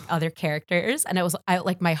and like other characters. And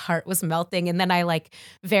my heart was melting. And then I like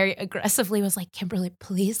very aggressively was like, "Kimberly,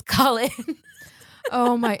 please call in."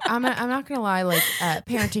 Oh my, I'm not gonna lie, like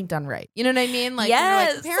parenting done right. You know what I mean? Like,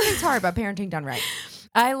 yes. Parenting's hard, but parenting done right.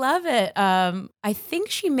 I love it. I think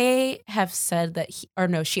she may have said that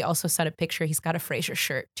she also sent a picture. He's got a Frasier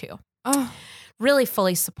shirt too. Oh, really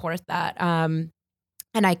fully support that. And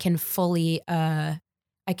I can fully agree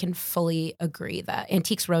that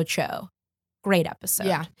Antiques Roadshow, great episode.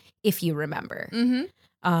 Yeah. If you remember.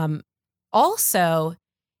 Mm-hmm. Also,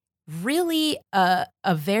 really a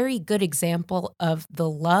very good example of the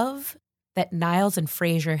love that Niles and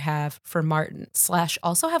Frasier have for Martin /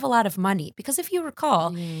 also have a lot of money. Because if you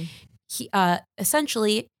recall, he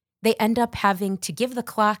essentially they end up having to give the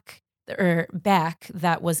clock back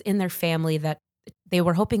that was in their family that they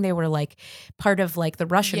were hoping they were like part of like the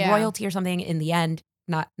Russian royalty or something. In the end,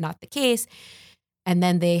 not the case. And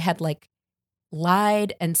then they had like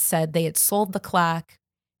lied and said they had sold the clock.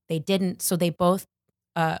 They didn't. So they both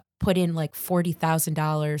put in like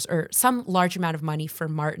 $40,000 or some large amount of money for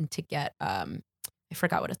Martin to get, I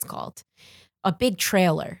forgot what it's called, a big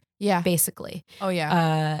trailer. Yeah. Basically. Oh,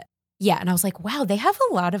 yeah. Yeah. And I was like, wow, they have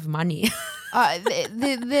a lot of money.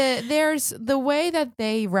 There's the way that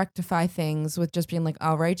they rectify things with just being like,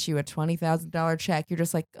 I'll write you a $20,000 check. You're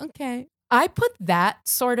just like, okay. I put that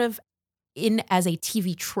sort of in as a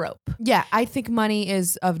TV trope. Yeah, I think money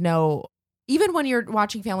is of no, even when you're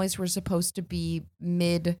watching families who are supposed to be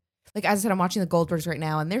mid, like as I said, I'm watching the Goldbergs right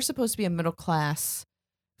now, and they're supposed to be a middle class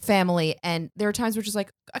family, and there are times where it's just like,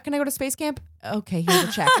 can I go to space camp? Okay, here's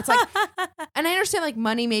a check. It's like, and I understand like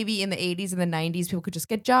money maybe in the 80s and the 90s, people could just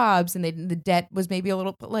get jobs, and the debt was maybe a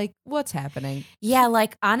little, but like, what's happening? Yeah,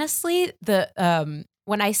 like honestly,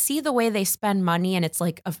 when I see the way they spend money and it's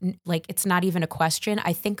like it's not even a question,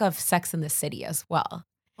 I think of Sex and the City as well.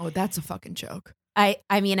 Oh, that's a fucking joke.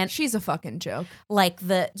 I mean, and she's a fucking joke. Like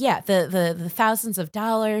the thousands of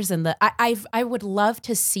dollars and I would love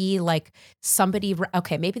to see like somebody.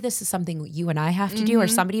 Okay, maybe this is something you and I have to do or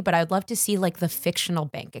somebody, but I'd love to see like the fictional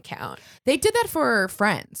bank account. They did that for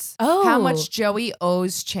Friends. Oh, how much Joey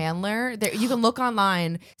owes Chandler? There, you can look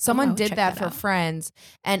online. Someone did that for Friends,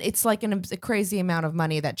 and it's like a crazy amount of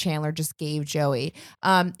money that Chandler just gave Joey.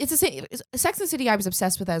 It's the same. Sex and the City. I was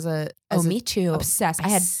obsessed with as me too. Obsessed.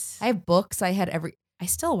 I have books. I had I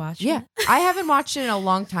still watch it. I haven't watched it in a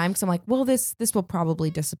long time because I'm like, well, this will probably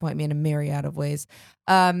disappoint me in a myriad of ways.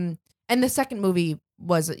 And the second movie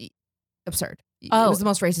was absurd. It was the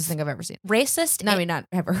most racist thing I've ever seen. Racist? No, I mean, not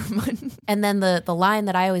ever. And then the line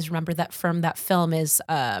that I always remember that from that film is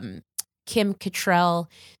Kim Cattrall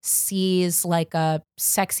sees like a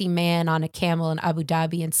sexy man on a camel in Abu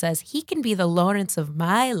Dhabi and says, he can be the Lawrence of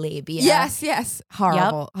my labia. Yes.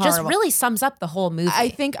 Horrible. Just really sums up the whole movie. I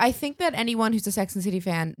think that anyone who's a Sex and the City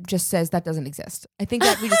fan just says that doesn't exist. I think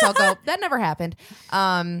that we just all go, that never happened.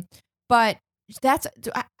 But that's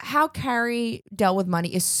how Carrie dealt with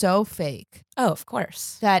money is so fake. Oh, of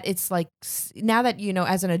course. That it's like, now that,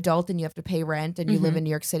 as an adult and you have to pay rent and you live in New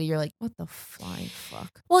York City, you're like, what the flying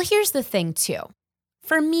fuck? Well, here's the thing too.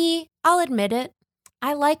 For me, I'll admit it.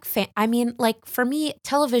 I like for me,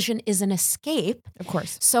 television is an escape. Of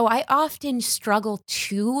course. So I often struggle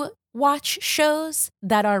to watch shows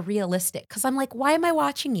that are realistic because I'm like, why am I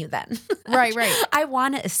watching you then? Right. I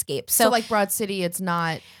want to escape. So like Broad City, it's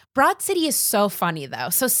not. Broad City is so funny though.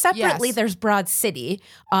 So separately, there's Broad City,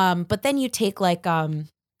 but then you take like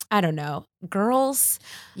I don't know, Girls.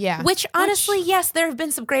 Yeah. Which honestly, yes, there have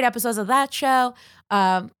been some great episodes of that show,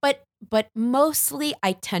 but mostly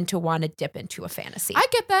I tend to want to dip into a fantasy. I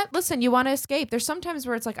get that. Listen, you want to escape. There's sometimes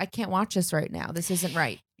where it's like, I can't watch this right now. This isn't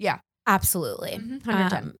right. Yeah. Absolutely.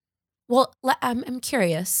 100%. Well, I'm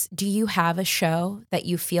curious. Do you have a show that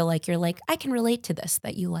you feel like you're like, I can relate to this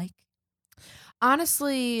that you like?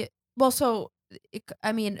 Honestly, well,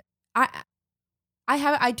 I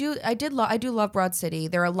do love Broad City.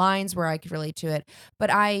 There are lines where I could relate to it, but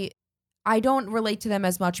I don't relate to them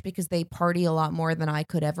as much because they party a lot more than I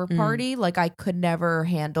could ever party. Like I could never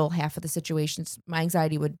handle half of the situations. My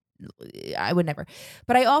anxiety I would never.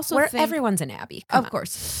 But I also think everyone's an Abby. Of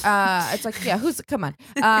course. It's like, yeah, come on.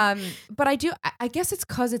 But I guess it's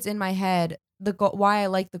because it's in my head. Why I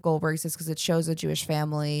like the Goldbergs is because it shows a Jewish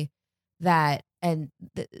family that,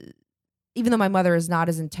 even though my mother is not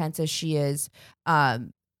as intense as she is,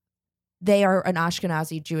 they are an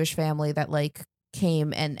Ashkenazi Jewish family that like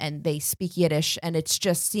came and they speak Yiddish, and it's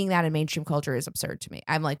just seeing that in mainstream culture is absurd to me.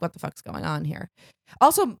 I'm like, what the fuck's going on here?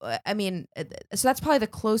 Also, I mean, so that's probably the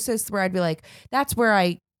closest where I'd be like, that's where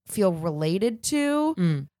I feel related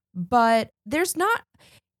to, but there's not,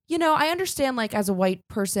 I understand like as a white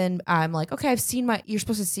person, I'm like, okay, you're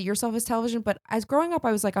supposed to see yourself as television, but as growing up,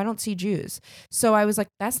 I was like, I don't see Jews. So I was like,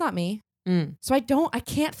 that's not me. So I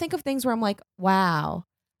can't think of things where I'm like, wow,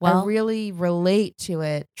 I really relate to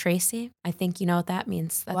it. Tracy, I think you know what that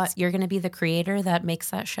means. You're going to be the creator that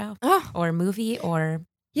makes that show or movie or.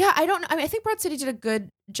 Yeah, I don't know. I mean, I think Broad City did a good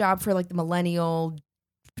job for like the millennial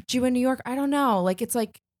Jew in New York. I don't know. Like, it's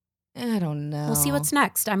like, I don't know. We'll see what's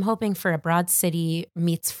next. I'm hoping for a Broad City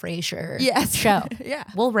meets Frasier show. Yeah.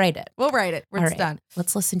 We'll write it. It's done.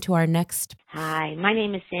 Let's listen to our next. Hi, my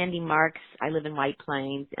name is Sandy Marks. I live in White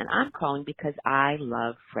Plains, and I'm calling because I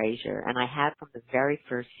love Frasier, and I have from the very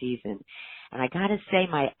first season. And I gotta say,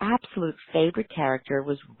 my absolute favorite character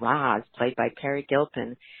was Roz, played by Peri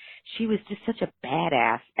Gilpin. She was just such a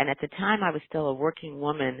badass, and at the time I was still a working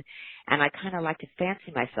woman, and I kind of like to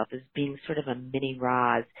fancy myself as being sort of a mini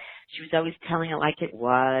Roz. She was always telling it like it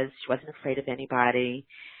was. She wasn't afraid of anybody,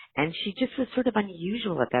 and she just was sort of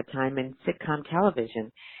unusual at that time in sitcom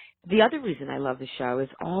television. The other reason I love the show is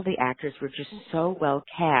all the actors were just so well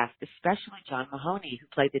cast, especially John Mahoney, who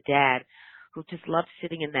played the dad, who just loved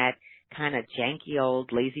sitting in that kind of janky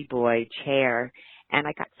old lazy boy chair. And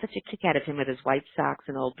I got such a kick out of him with his white socks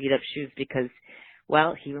and old beat-up shoes because,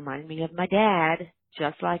 well, he reminded me of my dad,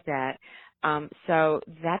 just like that. So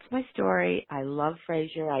that's my story. I love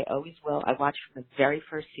Frasier. I always will. I watched from the very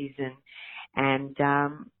first season. And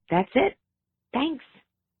that's it. Thanks.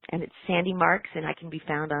 And it's Sandy Marks, and I can be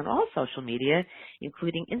found on all social media,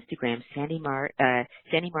 including Instagram, Sandy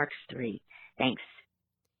Marks 3. Thanks.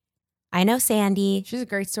 I know Sandy. She's a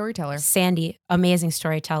great storyteller. Sandy, amazing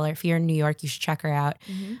storyteller. If you're in New York, you should check her out.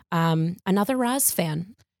 Mm-hmm. Another Roz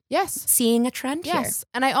fan. Yes. Seeing a trend here. Yes.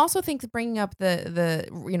 And I also think that bringing up the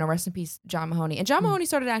rest in peace, John Mahoney. And John Mahoney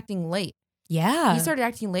started acting late. Yeah. He started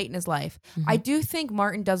acting late in his life. I do think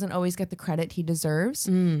Martin doesn't always get the credit he deserves.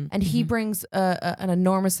 And he brings an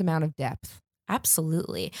enormous amount of depth.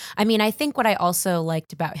 Absolutely. I mean, I think what I also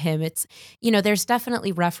liked about him, it's, there's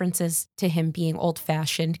definitely references to him being old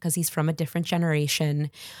fashioned because he's from a different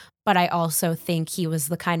generation. But I also think he was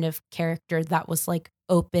the kind of character that was like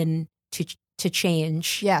open to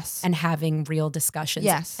change. Yes. And having real discussions.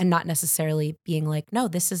 Yes. And not necessarily being like, no,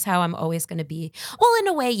 this is how I'm always going to be. Well, in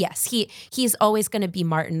a way, yes, he's always going to be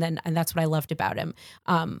Martin, and that's what I loved about him.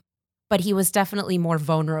 But he was definitely more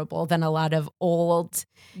vulnerable than a lot of old,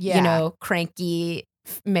 cranky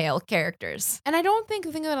male characters. And I don't think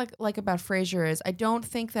the thing that I like about Frasier is I don't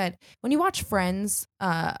think that when you watch Friends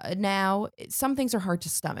now, some things are hard to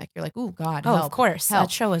stomach. You're like, oh God, help, of course. help.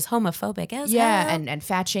 That show is homophobic as hell. hell. and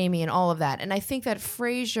fat shaming and all of that. And I think that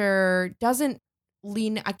Frasier doesn't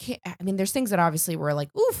lean, there's things that obviously were like,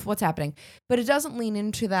 oof, what's happening? But it doesn't lean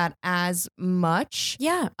into that as much.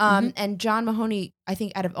 Yeah. And John Mahoney, I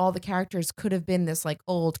think out of all the characters could have been this like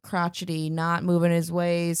old, crotchety, not moving his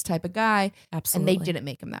ways type of guy. Absolutely. And they didn't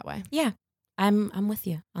make him that way. Yeah. I'm with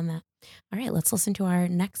you on that. All right, let's listen to our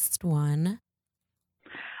next one.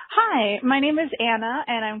 Hi, my name is Anna,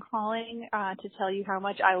 and I'm calling to tell you how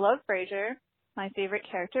much I love Frasier. My favorite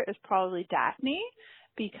character is probably Daphne,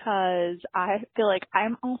 because I feel like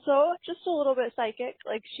I'm also just a little bit psychic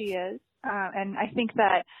like she is. And I think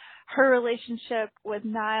that her relationship with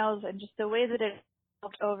Niles and just the way that it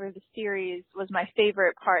developed over the series was my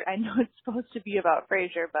favorite part. I know it's supposed to be about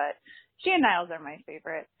Frasier, but she and Niles are my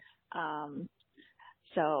favorite.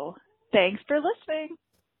 So thanks for listening.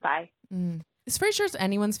 Bye. Is Frasier's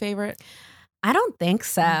anyone's favorite? I don't think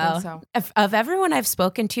so. I don't think so. Of everyone I've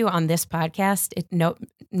spoken to on this podcast, no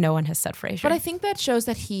one has said Frasier. But I think that shows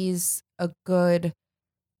that he's like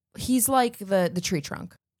the tree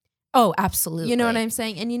trunk. Oh, absolutely. You know what I'm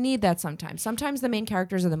saying? And you need that sometimes. Sometimes the main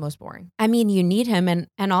characters are the most boring. I mean, you need him. And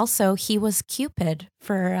also he was Cupid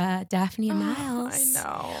for Daphne and Niles. I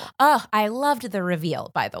know. Oh, I loved the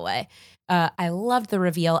reveal, by the way. I loved the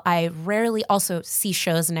reveal. I rarely also see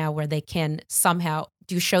shows now where they can somehow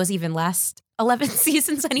do shows even last 11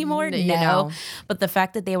 seasons anymore. No. But the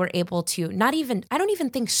fact that they were able to I don't even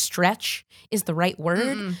think stretch is the right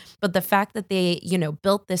word, but the fact that they,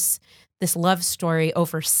 built this love story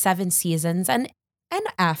over 7 seasons and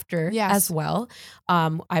after as well.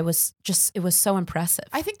 It was so impressive.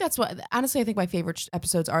 I think that's what, honestly, I think my favorite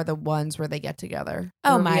episodes are the ones where they get together.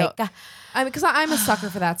 Oh my God. I mean, because I'm a sucker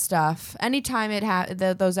for that stuff. Anytime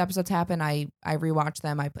those episodes happen, I rewatch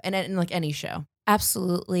them. And in like any show.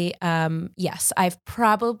 Absolutely. Yes, I've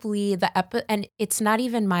probably and it's not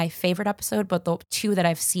even my favorite episode, but the 2 that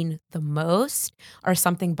I've seen the most are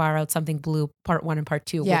Something Borrowed, Something Blue, Part 1 and Part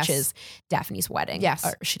 2, which is Daphne's wedding. Yes.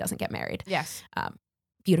 Or she doesn't get married. Yes.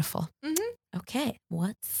 Beautiful. Okay,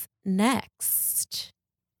 what's next?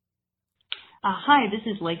 Hi, this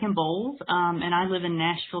is Lakin Bowles, and I live in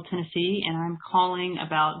Nashville, Tennessee, and I'm calling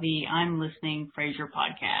about the I'm Listening Frasier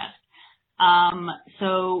podcast.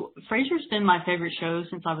 So Frasier's been my favorite show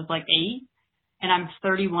since I was like 8, and I'm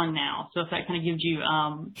 31 now. So if that kind of gives you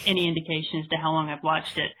any indication as to how long I've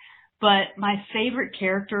watched it. But my favorite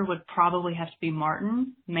character would probably have to be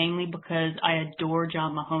Martin, mainly because I adore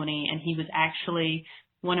John Mahoney, and he was actually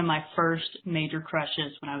one of my first major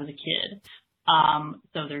crushes when I was a kid.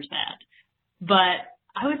 So there's that. But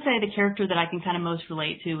I would say the character that I can kind of most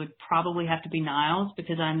relate to would probably have to be Niles,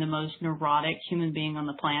 because I'm the most neurotic human being on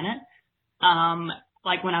the planet.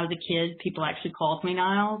 Like when I was a kid, people actually called me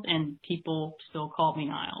Niles, and people still call me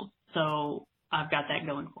Niles. So I've got that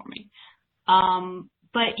going for me.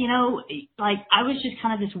 But like I was just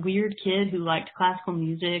kind of this weird kid who liked classical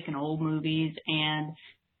music and old movies, and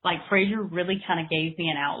like Frasier really kind of gave me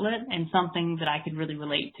an outlet and something that I could really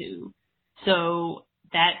relate to. So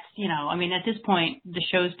that's, at this point, the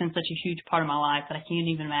show's been such a huge part of my life that I can't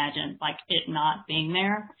even imagine like it not being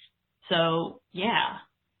there. So yeah,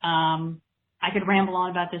 I could ramble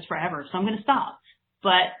on about this forever, so I'm going to stop.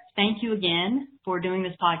 But thank you again for doing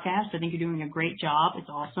this podcast. I think you're doing a great job. It's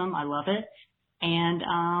awesome. I love it. And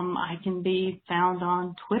I can be found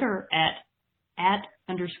on Twitter at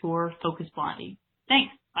 _FocusBlondie.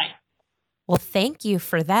 Thanks. Bye. Well, thank you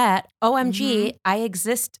for that. OMG, Mm-hmm. I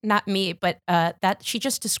exist, not me, but that she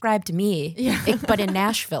just described me, but in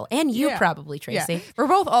Nashville. And you probably, Tracy. Yeah.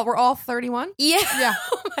 We're all 31? Yeah. Yeah.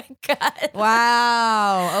 Oh my God.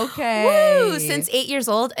 Wow. Okay. Woo! Since 8 years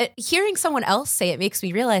old. Hearing someone else say it makes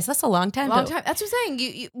me realize that's a long time. Long time. That's what I'm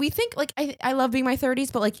saying. We think like I love being my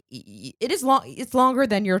 30s, but like it is long. It's longer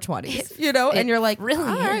than your 20s, you know. And you're like, really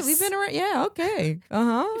all right, is. we've been around. Yeah, okay.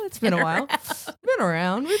 It's been a while. Been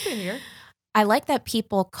around. We've been here. I like that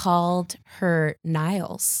people called her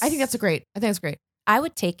Niles. I think that's great. I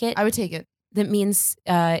would take it. I would take it. That means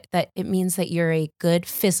that you're a good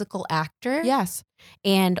physical actor. Yes.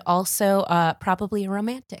 And also probably a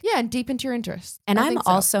romantic. Yeah, and deep into your interests. And I I'm think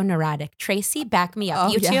so. also neurotic. Tracy, back me up.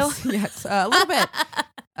 Oh, You yes, too? Yes, a little bit.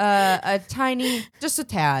 A tiny, just a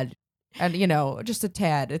tad. And, just a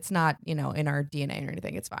tad. It's not, in our DNA or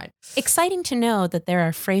anything. It's fine. Exciting to know that there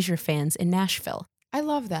are Frasier fans in Nashville. I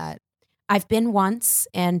love that. I've been once,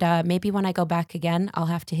 and maybe when I go back again, I'll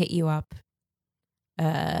have to hit you up.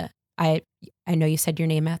 I know you said your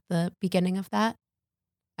name at the beginning of that.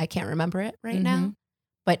 I can't remember it right now.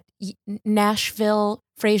 But Nashville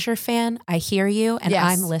Frasier fan, I hear you, and Yes.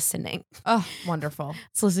 I'm listening. Oh, wonderful.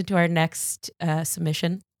 Let's listen to our next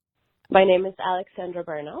submission. My name is Alexandra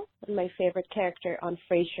Bernal, and my favorite character on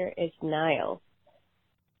Frasier is Niles.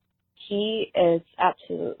 He is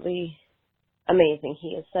absolutely amazing. He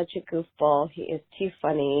is such a goofball. He is too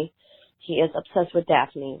funny. He is obsessed with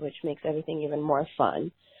Daphne, which makes everything even more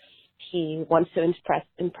fun. He wants to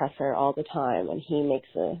impress her all the time, and he makes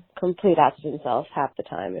a complete ass of himself half the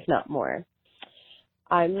time, if not more.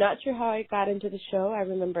 I'm not sure how I got into the show. I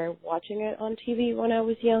remember watching it on TV when I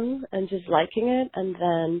was young and just liking it, and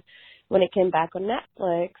then when it came back on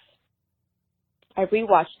Netflix, I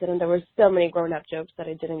rewatched it, and there were so many grown-up jokes that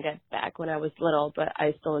I didn't get back when I was little, but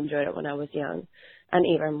I still enjoyed it when I was young, and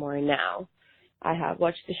even more now. I have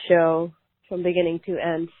watched the show from beginning to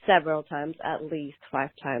end several times, at least 5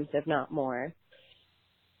 times, if not more.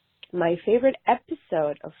 My favorite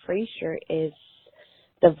episode of Frasier is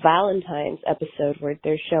the Valentine's episode, where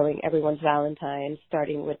they're showing everyone's Valentine,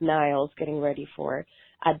 starting with Niles getting ready for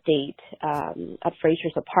a date at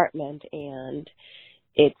Frasier's apartment, and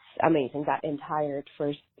it's amazing. That entire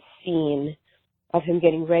first scene of him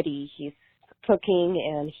getting ready, he's cooking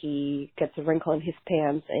and he gets a wrinkle in his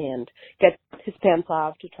pants and gets his pants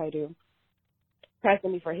off to try to press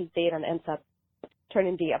him before his date, and ends up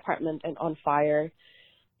turning the apartment on fire.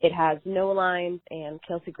 It has no lines, and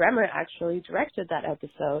Kelsey Grammer actually directed that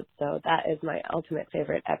episode, so that is my ultimate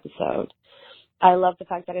favorite episode. I love the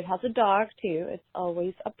fact that it has a dog, too. It's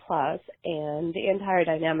always a plus, and the entire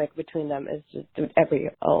dynamic between them is just,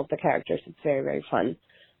 all of the characters, it's very, very fun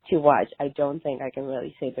to watch. I don't think I can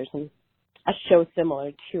really say there's a show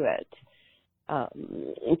similar to it.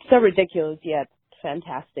 It's so ridiculous, yet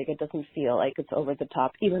fantastic. It doesn't feel like it's over the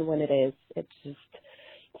top, even when it is. It's just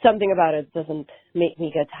something about it doesn't make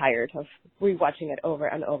me get tired of rewatching it over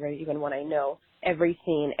and over, even when I know every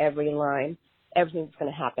scene, every line, everything that's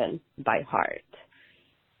going to happen by heart.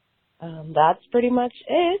 That's pretty much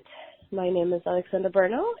it. My name is Alexandra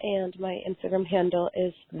Bernal, and my Instagram handle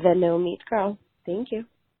is TheNoMeatGirl. Thank you.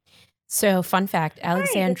 So, fun fact,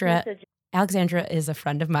 Alexandra is a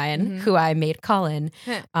friend of mine who I made call in.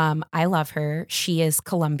 I love her. She is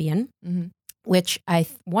Colombian, which I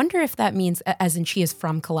wonder if that means, as in she is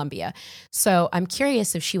from Colombia. So I'm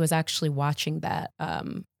curious if she was actually watching that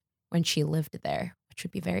when she lived there, which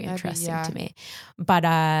would be very interesting to me. But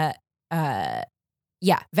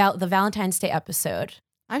the Valentine's Day episode.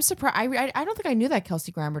 I'm surprised. I don't think I knew that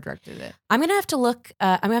Kelsey Grammer directed it. I'm gonna have to look.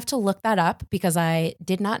 I'm gonna have to look that up because I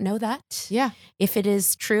did not know that. Yeah, if it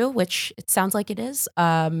is true, which it sounds like it is.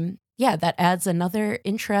 That adds another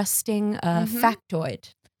interesting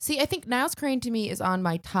factoid. See, I think Niles Crane to me is on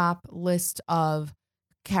my top list of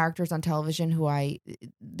characters on television who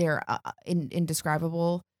they're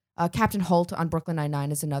indescribable. Captain Holt on Brooklyn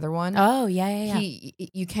Nine-Nine is another one. Oh, yeah.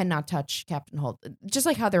 You cannot touch Captain Holt. Just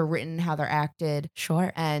like how they're written, how they're acted.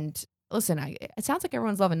 Sure. And listen, it sounds like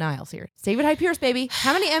everyone's loving Niles here. David Hyde Pierce, baby.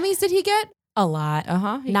 How many Emmys did he get? A lot.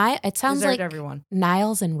 It sounds like everyone.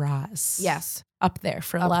 Niles and Roz. Yes. Up there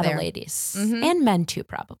for a lot of ladies. And men too,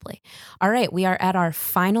 probably. All right, we are at our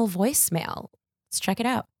final voicemail. Let's check it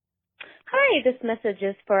out. Hi, this message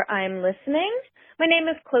is for I'm Listening. My name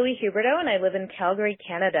is Chloe Huberto, and I live in Calgary,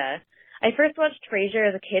 Canada. I first watched Frasier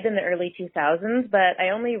as a kid in the early 2000s, but I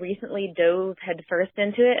only recently dove headfirst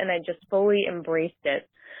into it, and I just fully embraced it.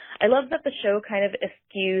 I love that the show kind of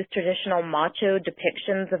eschews traditional macho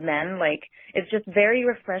depictions of men. Like, it's just very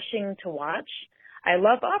refreshing to watch. I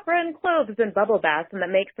love opera and clothes and bubble baths, and that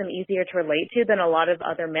makes them easier to relate to than a lot of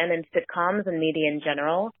other men in sitcoms and media in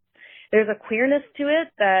general. There's a queerness to it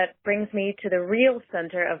that brings me to the real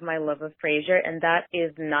center of my love of Frasier, and that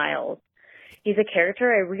is Niles. He's a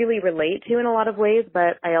character I really relate to in a lot of ways,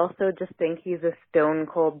 but I also just think he's a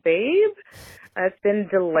stone-cold babe. It's been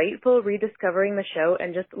delightful rediscovering the show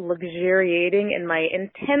and just luxuriating in my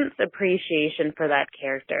intense appreciation for that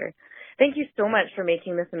character. Thank you so much for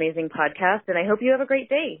making this amazing podcast, and I hope you have a great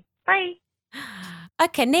day. Bye. A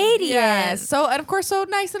Canadian. Yes. So, and of course, so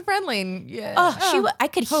nice and friendly. And, yeah. I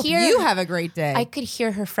could Hope hear you have a great day. I could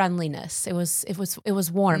hear her friendliness. It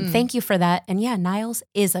was warm. Thank you for that. And yeah, Niles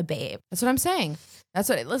is a babe. That's what I'm saying.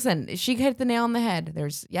 Listen, she hit the nail on the head.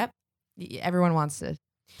 Everyone wants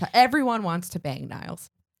to bang Niles.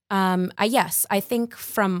 Yes, I think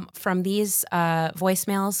from these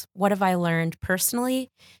voicemails, what have I learned personally?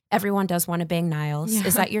 Everyone does want to bang Niles. Yeah.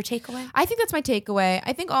 Is that your takeaway? I think that's my takeaway.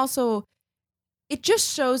 I think also it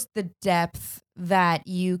just shows the depth that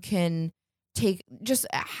you can take, just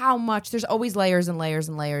how much there's always layers and layers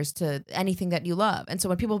and layers to anything that you love. And so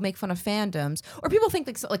when people make fun of fandoms, or people think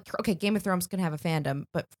like okay, Game of Thrones can have a fandom,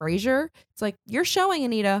 but Frasier, it's like, you're showing,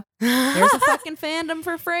 Anita. There's a fucking fandom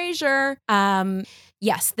for Frasier.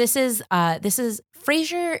 Yes, this is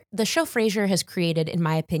Frasier. The show Frasier has created, in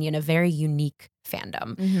my opinion, a very unique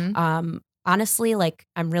fandom. Mm-hmm. Honestly, like,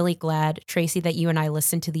 I'm really glad, Tracy, that you and I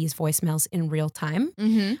listened to these voicemails in real time,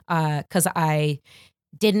 because I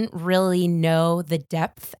didn't really know the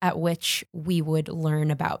depth at which we would learn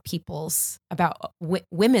about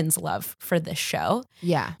women's love for this show.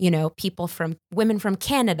 Yeah. You know, women from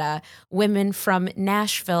Canada, women from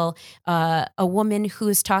Nashville, a woman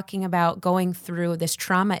who's talking about going through this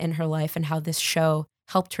trauma in her life and how this show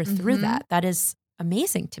helped her through that. That is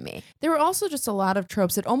amazing to me. There were also just a lot of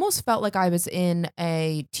tropes. It almost felt like I was in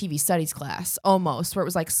a TV studies class, almost, where it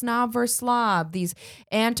was like snob versus slob.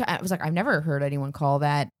 I was like, I've never heard anyone call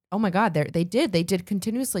that. Oh my God, they did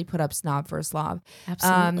continuously put up snob versus slob.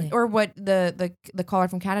 Absolutely. Or what the caller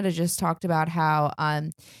from Canada just talked about, how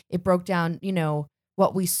it broke down, you know,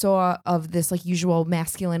 what we saw of this like usual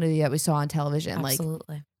masculinity that we saw on television.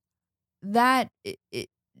 Absolutely. Like that.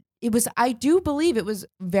 It was, I do believe it was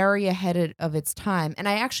very ahead of its time. And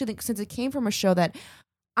I actually think, since it came from a show that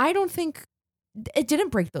I don't think, it didn't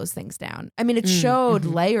break those things down. I mean, it showed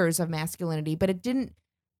layers of masculinity, but it didn't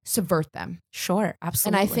subvert them. Sure,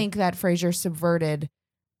 absolutely. And I think that Frasier subverted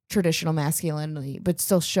traditional masculinity, but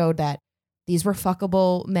still showed that these were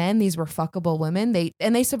fuckable men, these were fuckable women.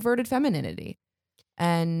 They subverted femininity.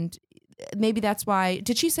 And maybe that's why.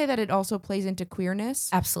 Did she say that it also plays into queerness?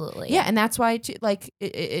 Absolutely. Yeah, and that's why,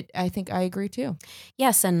 I think I agree too.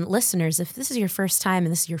 Yes, and listeners, if this is your first time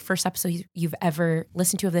and this is your first episode you've ever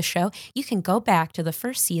listened to of this show, you can go back to the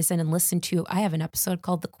first season and listen to, I have an episode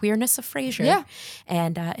called The Queerness of Frasier. Yeah.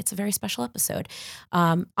 And it's a very special episode.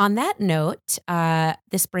 On that note,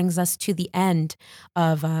 this brings us to the end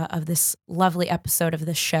of this lovely episode of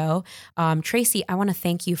this show. Tracy, I want to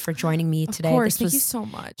thank you for joining me today. Of course, this thank was you so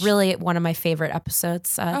much. Really one of my favorite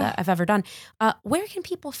episodes that I've ever done. Where can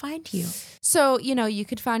people find you? So, you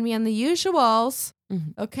could find me on the usuals.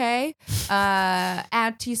 Okay.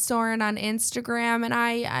 At T Soren on Instagram. And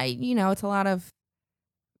I it's a lot of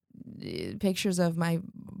pictures of my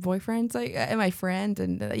boyfriends and my friend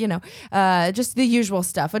and, just the usual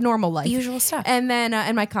stuff, a normal life. The usual stuff. And then,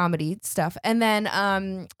 and my comedy stuff. And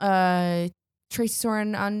then, Tracy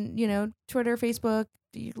Soren on, Twitter, Facebook.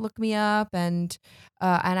 You look me up, and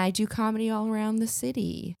I do comedy all around the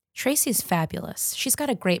city. Tracy's fabulous. She's got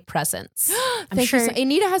a great presence. Thank you.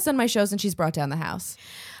 Anita has done my shows, and she's brought down the house.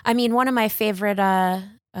 I mean, one of my favorite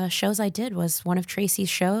shows I did was one of Tracy's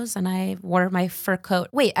shows, and I wore my fur coat.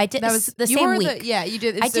 Wait, I did the same week. You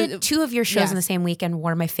did. I did two of your shows in the same week and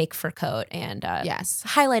wore my fake fur coat, and yes,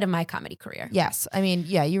 highlight of my comedy career. Yes, I mean,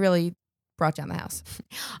 you really brought down the house.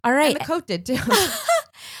 All right, and the coat did too.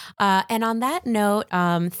 And on that note,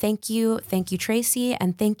 thank you, Tracy,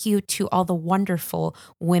 and thank you to all the wonderful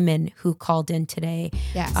women who called in today.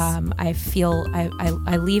 Yes, I feel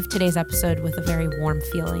I leave today's episode with a very warm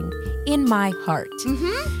feeling in my heart.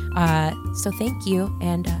 So thank you,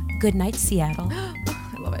 and good night, Seattle.